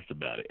questions asked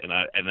about it. And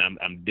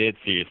I'm dead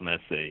serious when I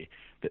say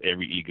that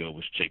every ego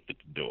was checked at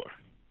the door.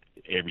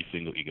 Every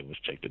single ego was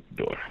checked at the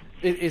door.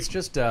 It's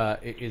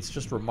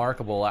just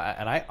remarkable.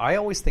 And I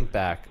always think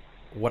back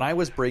when I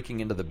was breaking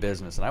into the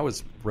business, and I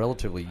was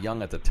relatively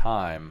young at the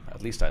time.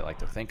 At least I like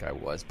to think I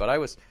was. But I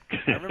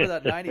remember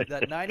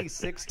that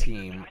 96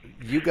 team.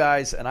 You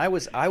guys, and I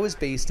was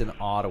based in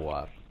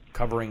Ottawa,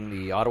 covering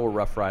the Ottawa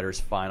Rough Riders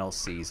final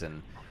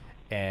season.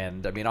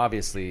 And I mean,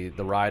 obviously,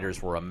 the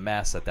Riders were a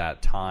mess at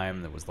that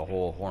time. There was the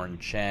whole Horn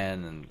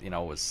Chen, and it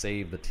was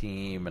save the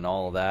team and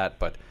all of that.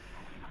 But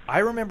I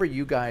remember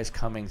you guys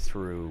coming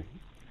through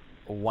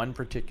one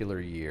particular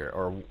year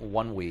or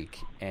 1 week,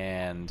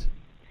 and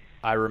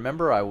I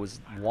remember I was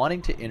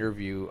wanting to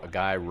interview a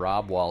guy,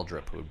 Rob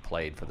Waldrop, who had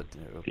played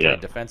played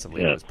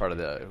defensively. Yeah.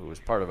 Who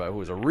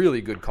was a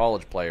really good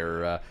college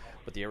player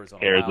with the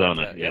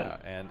Arizona.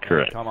 And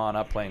come on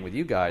up playing with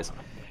you guys.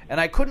 And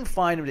I couldn't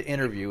find him to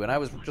interview, and I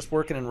was just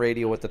working in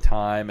radio at the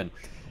time,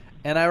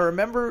 and I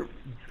remember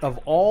of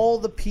all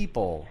the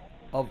people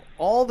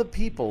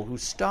who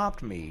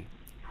stopped me,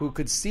 who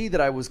could see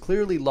that I was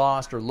clearly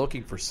lost or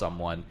looking for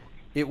someone,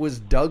 it was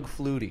Doug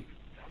Flutie.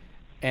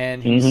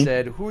 And he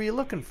said, "Who are you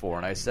looking for?"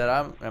 And I said,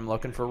 "I'm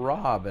looking for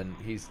Rob." And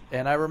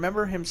I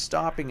remember him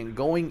stopping and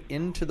going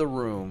into the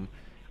room,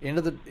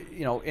 into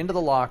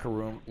the locker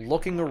room,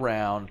 looking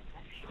around,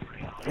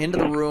 into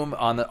the room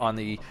on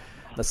the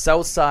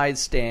south side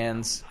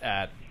stands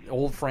at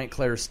old Frank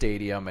Clair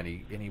Stadium, and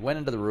he went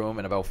into the room.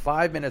 And about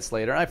 5 minutes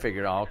later, I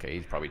figured, oh, okay,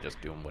 he's probably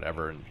just doing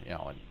whatever,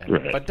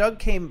 Right. But Doug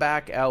came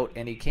back out,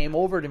 and he came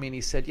over to me and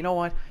he said, "You know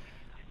what?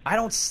 I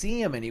don't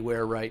see him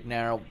anywhere right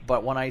now,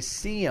 but when I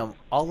see him,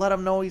 I'll let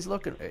him know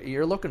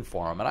you're looking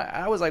for him." And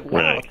I was like,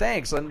 wow, Right.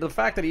 thanks. And the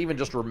fact that he even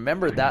just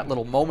remembered that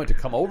little moment to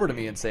come over to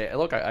me and say,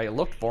 look, I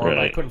looked for him,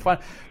 Right. I couldn't find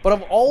him. But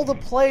of all the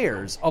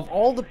players, of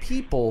all the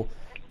people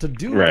to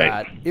do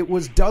Right. that, it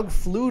was Doug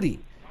Flutie.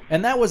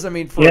 And that was,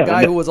 for a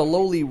guy who was a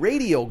lowly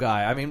radio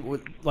guy.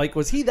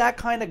 Was he that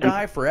kind of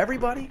guy for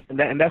everybody?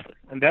 And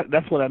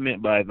that's what I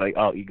meant by like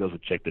all egos are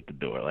checked at the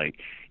door. Like,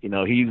 he's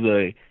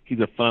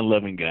a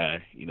fun-loving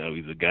guy.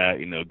 He's a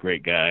guy,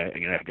 great guy.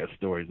 And I've got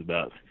stories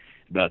about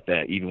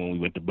that even when we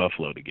went to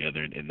Buffalo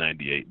together in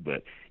 '98.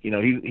 But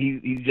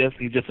he's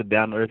just a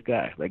down-to-earth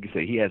guy. Like you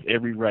say, he has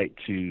every right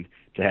to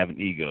have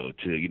an ego,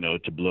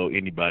 to blow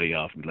anybody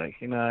off and be like,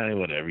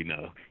 whatever,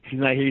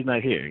 he's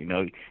not here,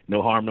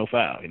 no harm, no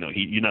foul.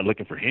 You're not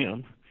looking for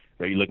him,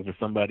 right? You're looking for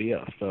somebody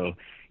else. So,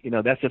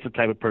 that's just the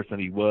type of person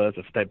he was.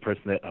 That's the type of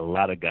person that a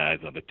lot of guys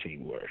on the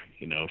team were,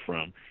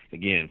 from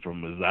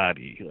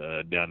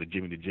Mazzotti down to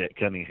Jimmy the Jet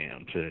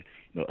Cunningham to,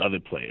 other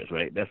players,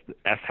 right? That's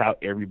how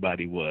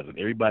everybody was. And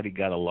everybody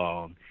got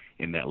along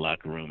in that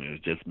locker room, and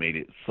it just made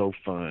it so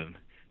fun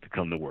to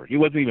come to work. It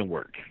wasn't even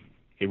work.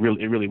 It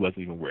really wasn't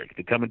even work.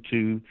 To come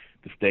into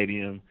the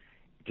stadium,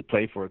 to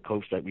play for a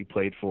coach that we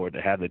played for,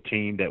 to have the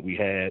team that we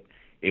had,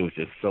 it was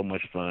just so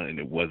much fun, and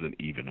it wasn't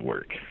even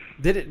work.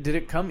 Did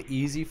it come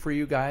easy for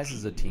you guys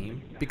as a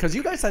team? Because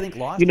you guys, I think,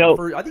 lost.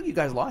 I think you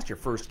guys lost your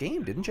first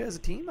game, didn't you, as a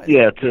team?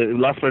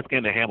 Lost first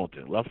game to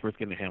Hamilton.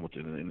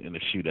 In a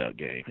shootout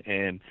game.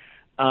 And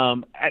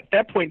at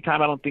that point in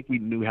time, I don't think we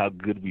knew how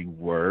good we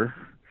were.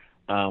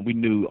 We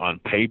knew on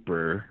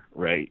paper,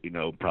 right?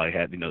 Probably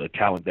had the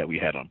talent that we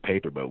had on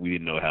paper, but we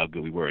didn't know how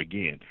good we were.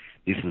 Again,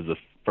 this is a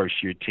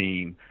first-year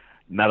team.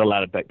 Not a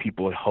lot of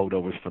people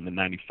holdovers from the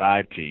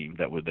 '95 team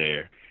that were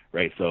there,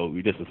 right? So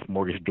we just a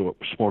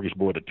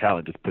smorgasbord of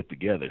talent just put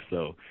together.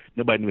 So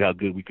nobody knew how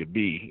good we could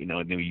be, and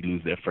then you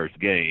lose that first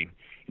game.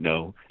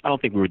 I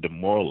don't think we were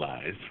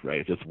demoralized,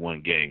 right? It's just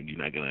one game. You're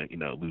not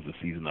gonna, lose the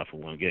season off of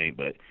one game.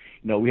 But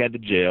we had to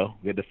gel.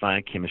 We had to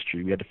find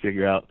chemistry. We had to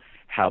figure out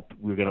how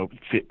we were gonna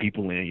fit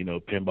people in.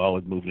 Pinball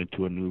was moving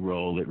into a new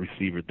role at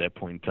receiver at that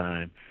point in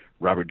time.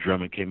 Robert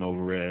Drummond came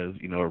over as,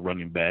 a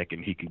running back,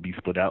 and he could be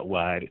split out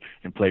wide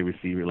and play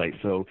receiver.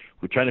 So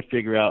we're trying to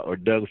figure out, or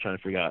Doug was trying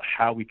to figure out,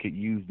 how we could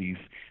use these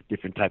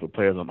different type of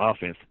players on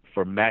offense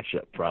for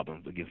matchup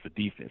problems against the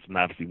defense. And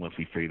obviously, once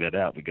we figured that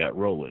out, we got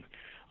rolling.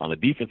 On the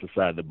defensive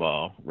side of the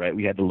ball, right,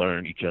 we had to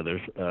learn each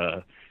other's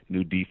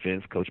new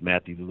defense. Coach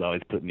Matthews was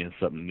always putting in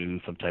something new,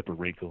 some type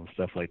of wrinkle and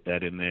stuff like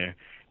that in there.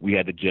 We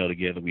had to gel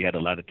together. We had a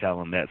lot of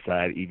talent on that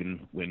side,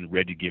 even when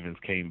Reggie Givens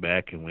came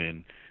back and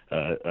when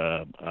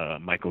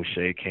Mike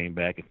O'Shea came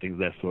back and things of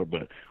that sort.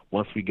 But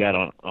once we got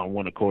on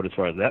one accord as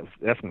far as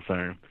that's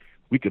concerned,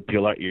 we could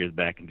peel our ears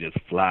back and just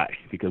fly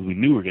because we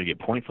knew we were going to get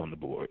points on the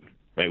board.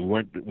 Right, we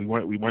weren't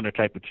the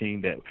type of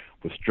team that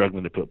was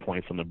struggling to put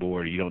points on the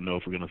board. You don't know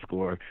if we're going to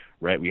score.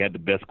 Right, we had the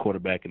best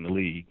quarterback in the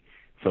league,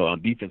 so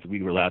on defense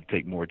we were allowed to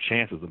take more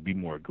chances and be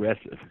more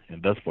aggressive.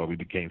 And thus far, we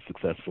became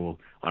successful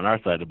on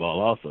our side of the ball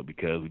also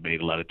because we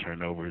made a lot of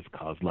turnovers,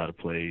 caused a lot of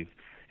plays,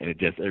 and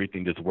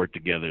everything just worked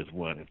together as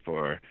one. And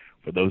for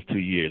those 2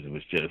 years,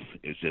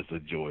 it's just a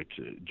joy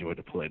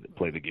to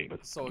play the game.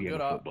 So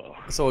football.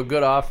 So a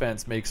good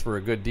offense makes for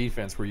a good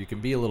defense where you can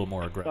be a little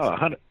more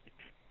aggressive.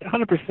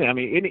 100%. I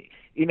mean,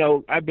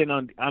 I've been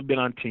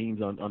on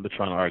teams on the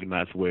Toronto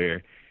Argonauts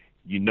where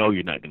you're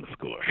not going to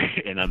score,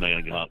 and I'm not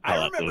going to call I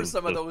out remember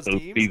some of those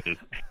teams. Seasons.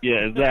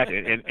 Yeah, exactly.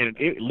 And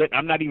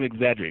I'm not even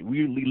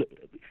exaggerating.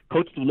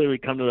 Coach would literally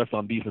come to us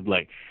on defense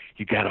like,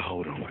 you gotta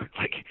hold them.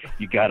 Like,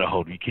 you gotta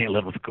hold them. You can't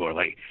let them score.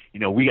 Like,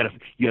 you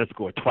gotta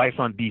score twice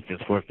on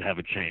defense for us to have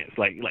a chance.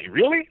 Like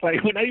really?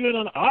 Like, we're not even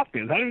on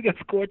offense. How do we get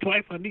to score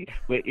twice on defense?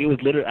 But it was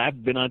literally,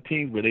 I've been on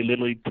teams where they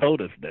literally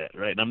told us that,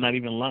 right? And I'm not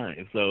even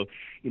lying. So,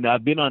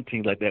 I've been on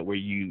teams like that where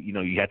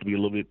you have to be a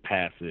little bit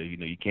passive.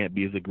 You can't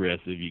be as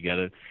aggressive. You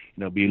gotta,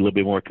 be a little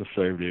bit more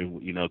conservative.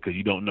 Because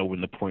you don't know when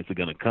the points are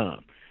gonna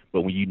come.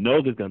 But when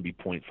there's gonna be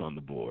points on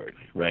the board,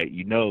 right?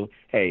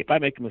 Hey, if I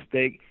make a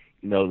mistake,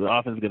 the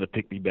offense is going to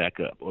pick me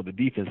back up, or the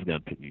defense is going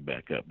to pick me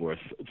back up, or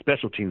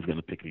special teams is going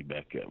to pick me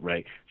back up,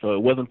 right? So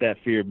it wasn't that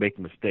fear of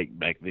making a mistake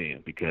back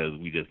then because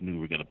we just knew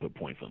we were going to put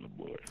points on the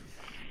board.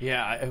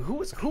 Yeah, who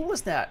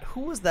was that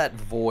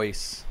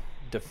voice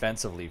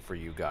defensively for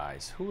you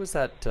guys? Who was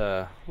that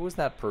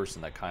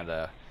person that kind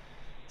of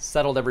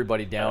settled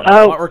everybody down,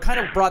 or kind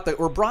of brought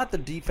the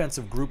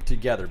defensive group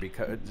together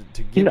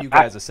to give you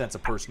guys a sense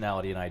of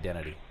personality and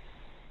identity?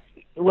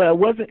 Well,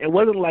 it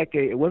wasn't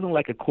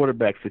like a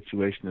quarterback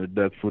situation in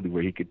Doug Flutie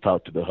where he could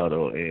talk to the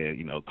huddle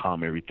and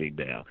calm everything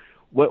down.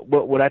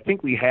 What I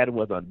think we had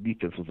was on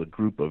defense was a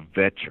group of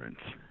veterans,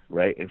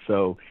 right? And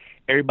so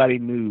everybody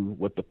knew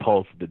what the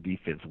pulse of the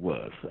defense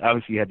was.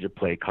 Obviously, you had your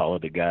play caller,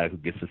 the guy who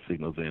gets the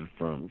signals in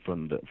from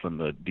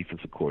the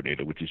defensive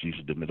coordinator, which is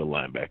usually the middle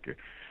linebacker.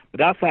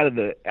 But outside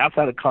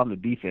of calling the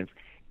defense,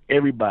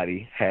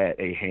 everybody had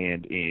a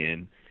hand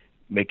in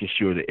making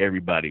sure that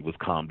everybody was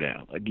calmed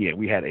down. Again,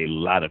 we had a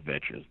lot of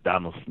veterans: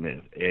 Donald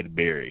Smith, Ed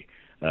Berry,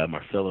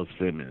 Marcelo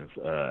Simmons,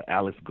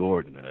 Alex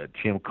Gordon,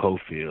 Tim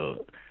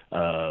Cofield,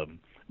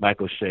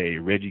 Michael Shea,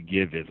 Reggie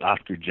Givens,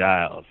 Oscar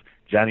Giles,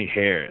 Johnny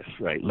Harris,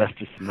 right?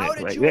 Lester Smith. How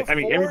did right? you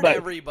afford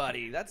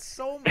everybody? That's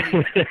so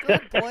many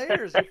good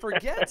players. You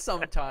forget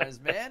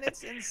sometimes, man.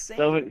 It's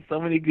insane.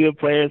 So many good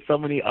players, so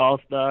many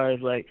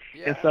all-stars,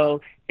 And so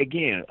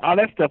again, all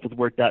that stuff was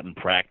worked out in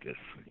practice.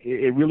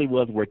 It really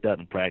was worked out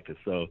in practice.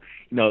 So,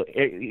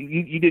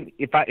 you didn't.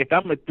 If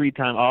I'm a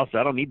 3-time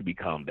All-Star, I don't need to be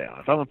calmed down.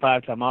 If I'm a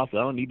 5-time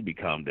All-Star, I don't need to be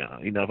calmed down.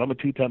 If I'm a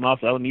 2-time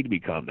All-Star, I don't need to be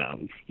calmed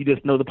down. You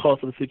just know the pulse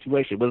of the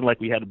situation. It wasn't like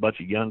we had a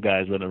bunch of young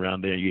guys running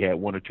around there. You had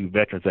 1 or 2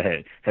 veterans that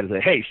had to say,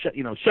 "Hey,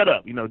 shut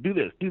up. Do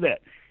this, do that."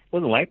 It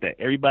wasn't like that.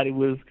 Everybody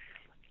was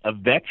a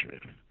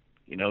veteran.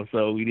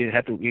 So we didn't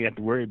have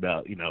to worry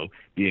about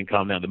being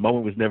calmed down. The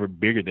moment was never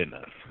bigger than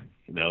us.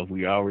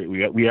 We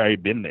already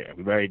been there.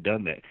 We've already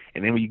done that.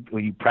 And then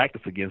when you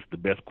practice against the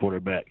best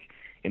quarterback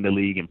in the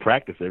league and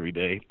practice every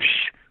day,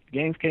 the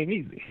games came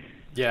easy.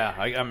 Yeah,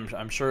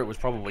 I'm sure it was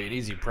probably an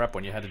easy prep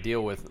when you had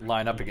to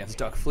line up against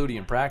Doug Flutie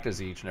in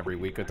practice each and every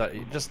week. I thought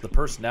just the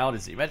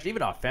personalities. Imagine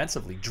even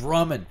offensively,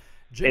 Drummond,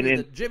 Jimmy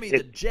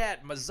the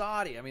Jet,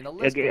 Mazzotti. I mean, the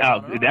list goes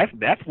on and on.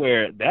 That's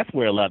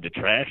where a lot of the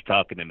trash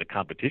talking and the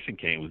competition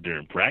came was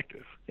during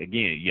practice.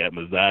 Again, you got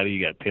Mazzotti,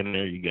 you got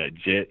Penner, you got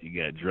Jet,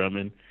 you got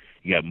Drummond.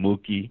 You got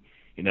Mookie,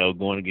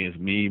 going against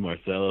me,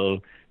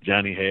 Marcelo,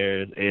 Johnny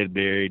Harris, Ed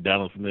Berry,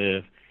 Donald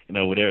Smith,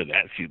 whatever.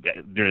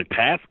 During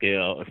pass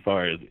scale, as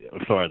far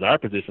as our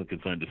position is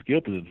concerned, the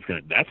skill position is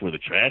concerned, that's where the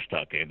trash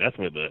talk came. That's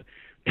where the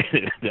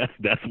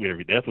that's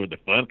where the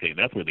fun came.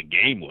 That's where the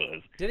game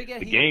was. Did it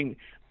get the heated? game?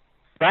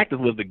 Practice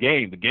was the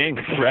game. The game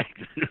was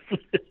practice.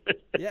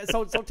 Yeah.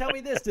 So tell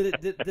me this: did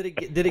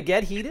it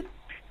get heated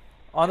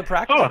on the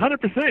practice? Oh,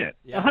 100%.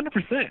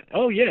 100%.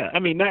 Oh yeah. I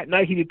mean,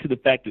 not heated to the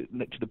point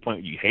where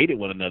you hated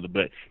one another,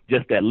 but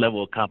just that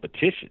level of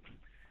competition,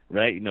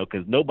 right?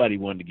 Because nobody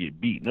wanted to get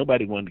beat,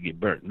 nobody wanted to get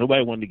burnt,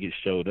 nobody wanted to get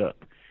showed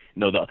up.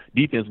 The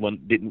defense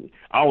didn't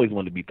always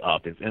want to beat the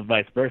offense, and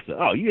vice versa.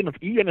 Oh, you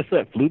gonna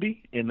set Flutie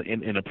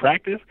in a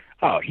practice?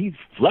 Oh, he's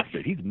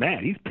flustered, he's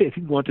mad, he's pissed.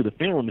 He's going to the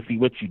film room to see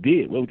what you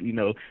did,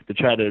 to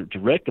try to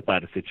rectify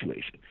the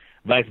situation.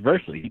 Vice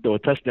versa, you throw a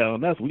touchdown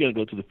on us, we gotta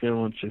go to the film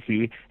room to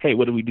see, hey,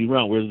 what did we do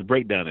wrong? Where's the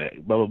breakdown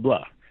at? Blah blah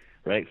blah,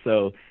 right?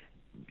 So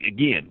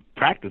again,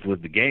 practice was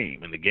the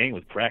game, and the game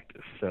was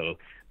practice. So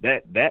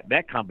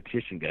that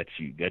competition got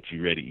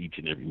you ready each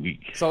and every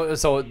week.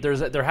 So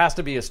there has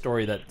to be a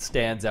story that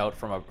stands out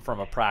from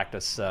a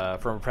practice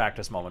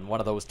moment.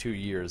 One of those 2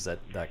 years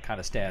that kind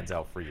of stands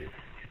out for you.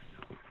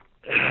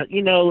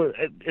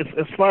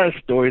 As far as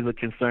stories are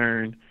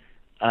concerned,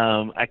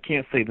 I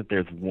can't say that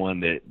there's one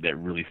that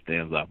really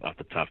stands off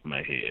the top of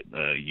my head.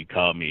 You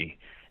called me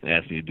and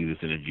asked me to do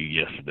this interview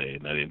yesterday,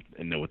 and I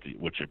didn't know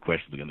what your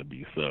questions are going to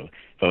be. So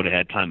if I would have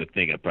had time to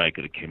think, I probably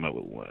could have came up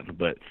with one.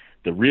 But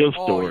the real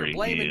story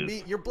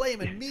you're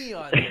blaming me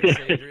on this,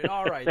 Adrian.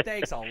 All right,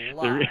 thanks a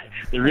lot.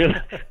 The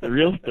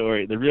real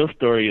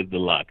story is the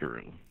locker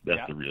room.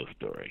 That's the real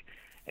story.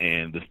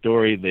 And the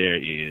story there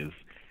is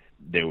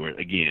there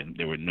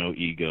were no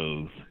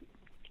egos,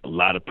 a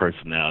lot of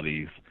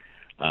personalities,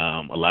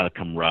 a lot of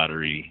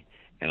camaraderie,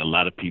 and a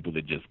lot of people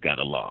that just got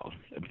along.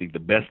 I think the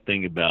best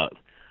thing about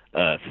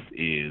us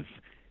is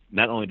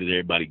not only did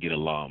everybody get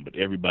along, but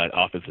everybody,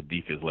 offense and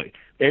defense, like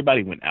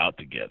everybody went out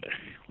together.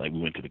 Like we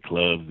went to the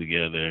clubs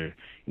together,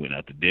 we went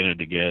out to dinner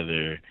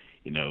together.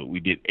 We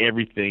did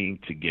everything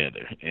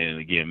together. And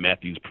again,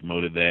 Matthews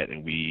promoted that,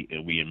 and we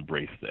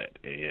embraced that.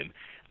 And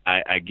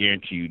I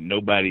guarantee you,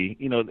 nobody,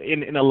 in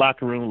a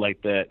locker room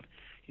like that,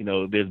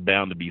 there's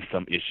bound to be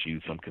some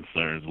issues, some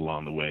concerns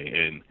along the way,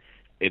 and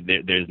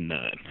there's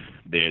none.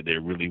 There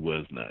really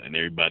was none, and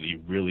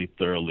everybody really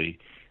thoroughly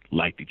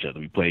liked each other.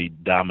 We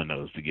played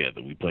dominoes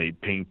together. We played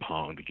ping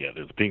pong together.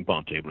 There's a ping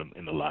pong table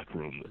in the locker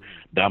room,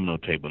 domino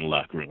table in the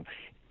locker room.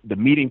 The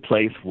meeting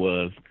place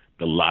was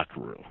the locker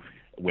room,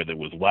 whether it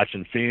was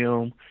watching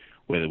film,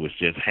 whether it was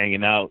just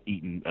hanging out,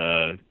 eating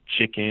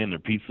chicken or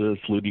pizza.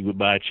 Flutie would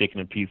buy chicken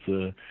and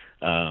pizza.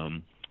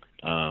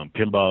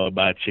 Pinball would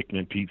buy chicken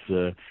and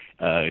pizza.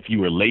 If you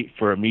were late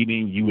for a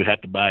meeting, you would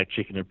have to buy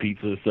chicken or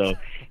pizza. So,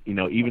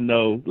 even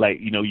though,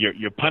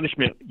 your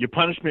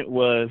punishment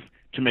was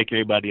to make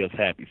everybody else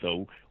happy.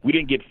 So we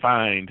didn't get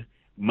fined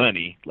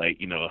money,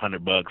 $100,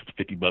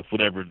 $50,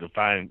 whatever the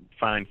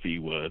fine fee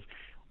was.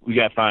 We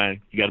got fined.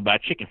 You got to buy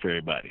chicken for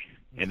everybody.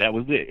 And that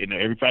was it.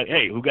 Every Friday,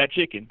 hey, who got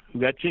chicken? Who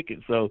got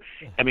chicken? So,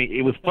 I mean,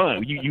 it was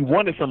fun. You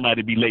wanted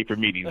somebody to be late for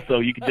meetings, so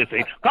you could just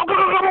say, go, go,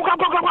 go, go, go,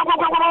 go, go, go,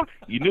 go, go.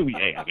 You knew,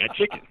 hey, I got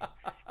chicken.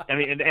 I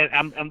mean,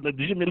 and I'm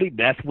legitimately,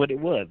 that's what it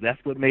was. That's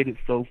what made it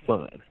so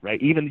fun,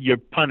 right? Even your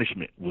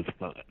punishment was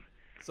fun.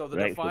 So the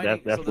right?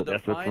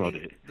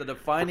 the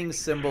defining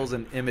symbols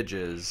and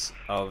images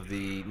of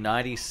the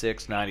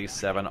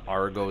 96-97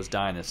 Argos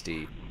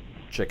dynasty,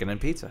 chicken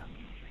and pizza.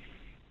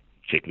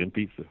 Chicken and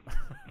pizza.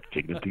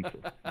 Chicken and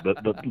pizza.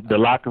 The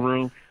locker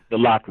room.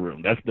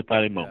 That's the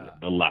defining moment. Yeah.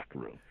 The locker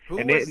room.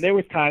 There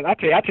was times. I'll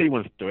tell you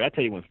one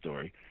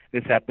story.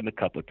 This happened a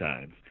couple of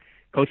times.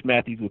 Coach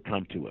Matthews would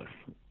come to us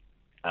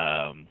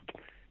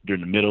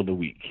during the middle of the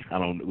week.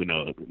 Now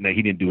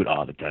he didn't do it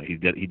all the time. He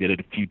did it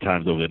a few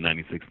times over the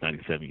 96,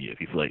 97 years.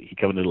 He'd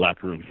come into the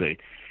locker room and say,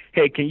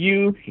 hey,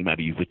 he might have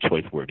used a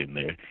choice word in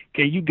there.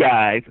 Can you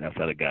guys,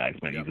 outside of guys,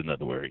 might use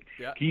another word.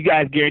 Yep. Can you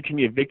guys guarantee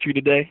me a victory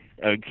today?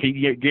 Can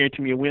you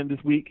guarantee me a win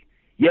this week?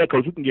 Yeah,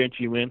 Coach, we can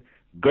guarantee you a win.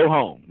 Go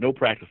home. No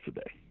practice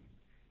today.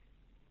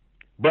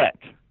 But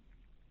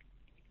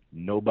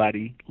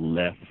nobody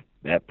left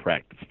that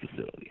practice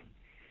facility.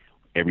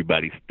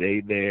 Everybody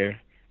stayed there,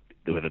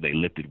 whether they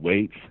lifted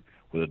weights,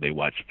 whether they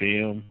watched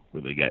film,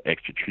 whether they got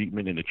extra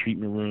treatment in the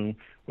treatment room,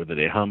 whether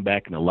they hung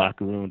back in the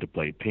locker room to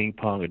play ping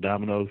pong or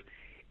dominoes.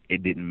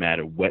 It didn't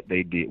matter what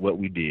they did, what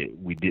we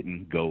did. We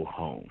didn't go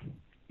home.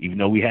 Even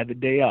though we had the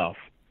day off,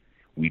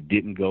 we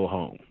didn't go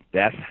home.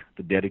 That's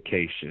the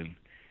dedication.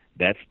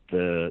 That's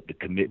the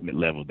commitment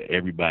level that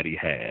everybody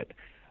had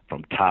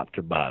from top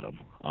to bottom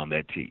on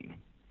that team.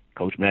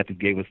 Coach Matthews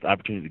gave us the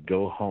opportunity to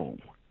go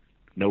home.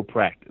 No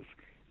practice.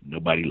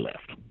 Nobody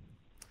left.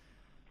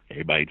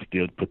 Everybody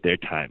still put their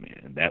time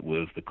in. And that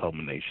was the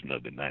culmination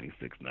of the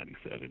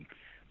 96-97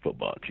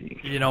 football team.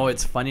 You know,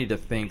 it's funny to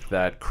think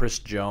that Chris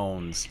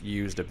Jones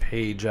used a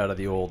page out of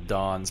the old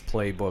Dons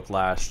playbook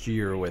last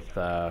year with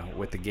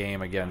the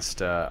game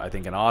against I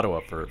think in Ottawa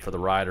for the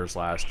Riders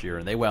last year,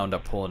 and they wound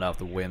up pulling out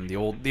the win.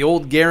 The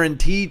old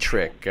guarantee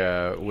trick,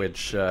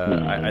 which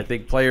I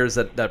think players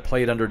that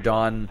played under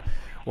Don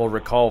will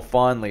recall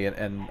fondly,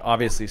 and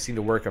obviously seemed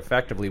to work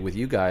effectively with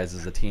you guys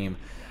as a team.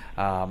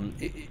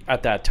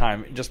 At that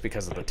time, just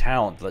because of the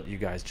talent that you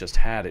guys just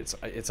had,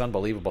 it's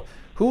unbelievable.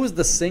 Who was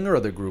the singer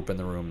of the group in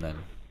the room then?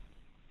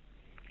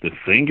 The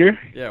singer?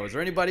 Yeah, was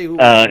there anybody who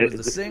was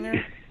the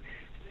singer?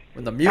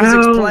 When the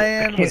music's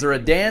playing, was there a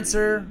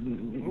dancer?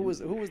 Who was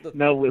the?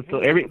 No,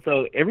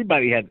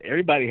 everybody had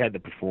to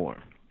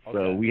perform. Okay.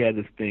 So we had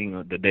this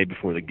thing the day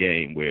before the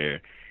game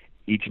where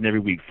each and every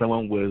week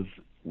someone was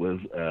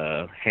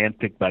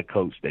handpicked by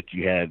coach that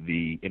you had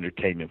the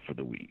entertainment for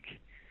the week.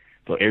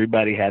 So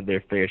everybody had their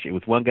fair share. It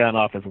was one guy on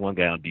offense, one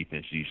guy on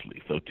defense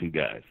usually, so two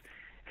guys.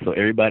 So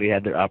everybody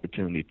had their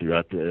opportunity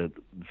throughout the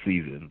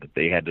season that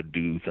they had to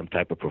do some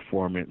type of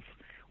performance,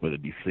 whether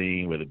it be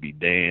sing, whether it be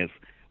dance,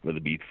 whether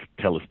it be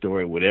tell a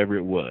story, whatever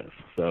it was.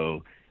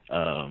 So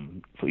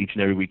each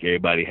and every week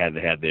everybody had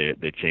to have their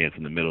chance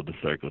in the middle of the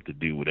circle to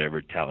do whatever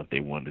talent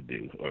they wanted to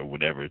do or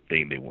whatever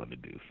thing they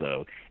wanted to do.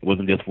 So it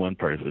wasn't just one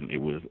person,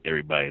 it was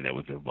everybody that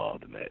was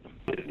involved in that.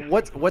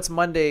 What's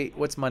Monday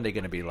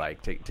going to be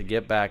like to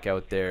get back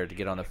out there, to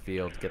get on the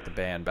field, to get the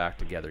band back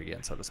together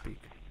again, so to speak?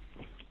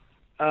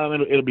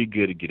 It'll be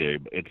good to get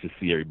to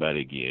see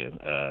everybody again,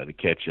 to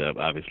catch up.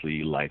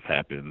 Obviously, life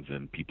happens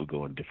and people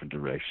go in different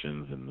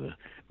directions, and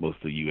most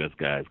of the U.S.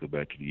 guys go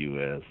back to the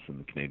U.S.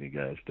 and the Canadian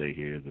guys stay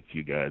here. There's a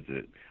few guys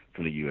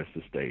from the U.S.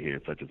 that stay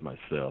here, such as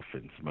myself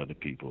and some other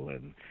people.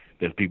 And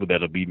there's people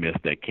that'll be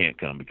missed that can't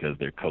come because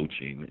they're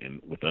coaching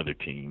and with other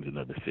teams in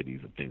other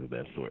cities and things of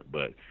that sort.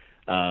 But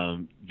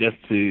just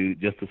to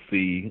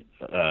see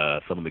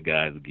some of the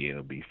guys again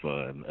will be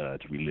fun,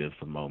 to relive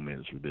some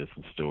moments, relive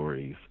some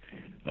stories,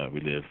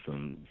 relive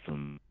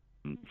some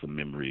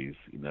memories.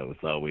 You know,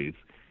 it's always,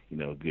 you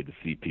know, good to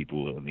see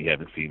people and you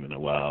haven't seen them in a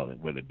while,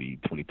 and whether it be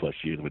 20 plus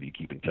years, whether you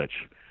keep in touch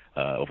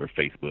over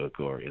Facebook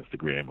or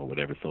Instagram or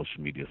whatever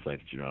social media site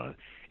that you're on.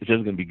 It's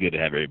just going to be good to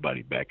have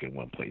everybody back in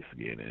one place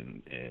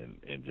again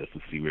and just to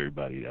see where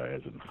everybody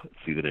is and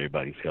see that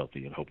everybody's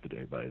healthy and hope that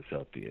everybody's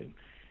healthy and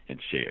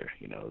share.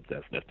 You know,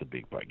 that's the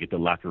big part. Get the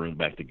locker room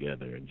back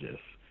together and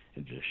just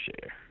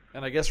share.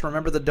 And I guess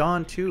remember the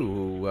Don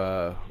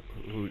too,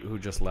 who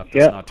just left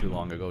us not too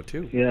long ago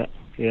too. Yeah.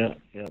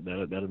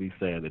 That'll be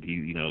sad that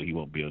he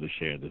won't be able to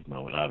share this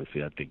moment.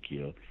 Obviously, I think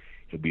he'll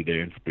be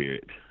there in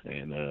spirit,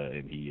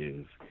 and he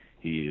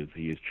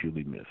is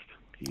truly missed.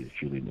 He is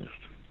truly missed.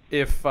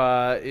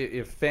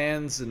 If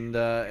fans and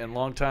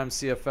longtime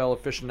CFL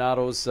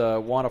aficionados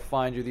want to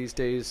find you these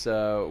days,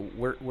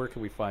 where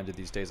can we find you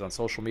these days? On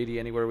social media,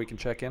 anywhere we can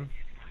check in?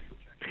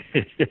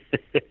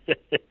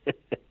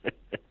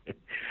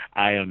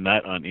 I am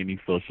not on any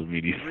social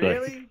media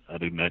really?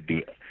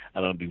 sites.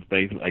 I don't do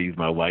Facebook. I use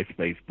my wife's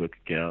Facebook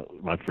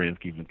account. My friends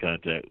keep in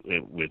contact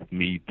with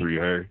me through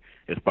her.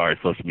 As far as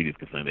social media is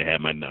concerned, they have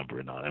my number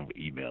and all. I have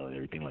email and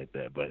everything like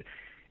that. But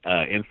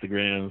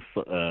Instagram,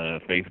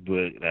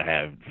 Facebook, I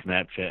have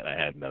Snapchat. I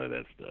have none of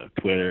that stuff.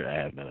 Twitter, I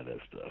have none of that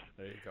stuff.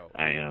 There you go.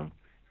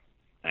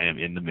 I am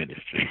in the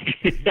ministry.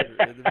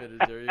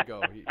 There you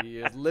go. He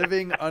is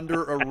living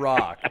under a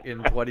rock in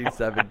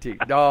 2017.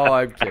 No,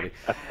 I'm kidding.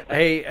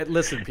 Hey,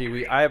 listen, Pee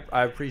Wee, I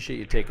appreciate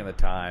you taking the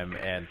time,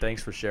 and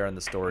thanks for sharing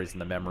the stories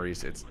and the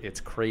memories. It's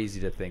crazy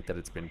to think that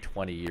it's been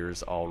 20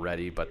 years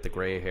already, but the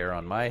gray hair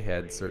on my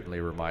head certainly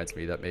reminds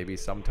me that maybe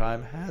some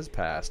time has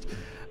passed.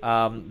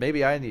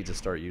 Maybe I need to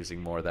start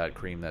using more of that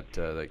cream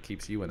that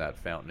keeps you in that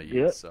fountain of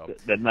youth. Yep, so.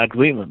 That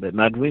Noxzema.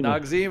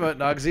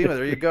 Noxzema,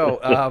 there you go.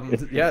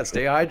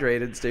 Stay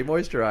hydrated. Stay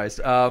moisturized.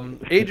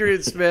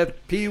 Adrian Smith,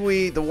 Pee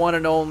Wee, the one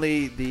and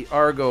only, the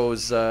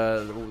Argos,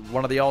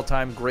 one of the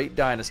all-time great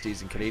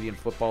dynasties in Canadian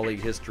Football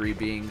League history,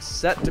 being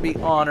set to be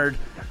honored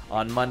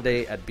on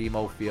Monday at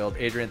BMO Field.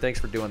 Adrian, thanks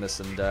for doing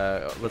this, and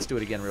let's do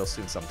it again real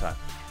soon sometime.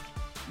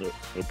 No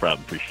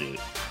problem. Appreciate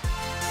it.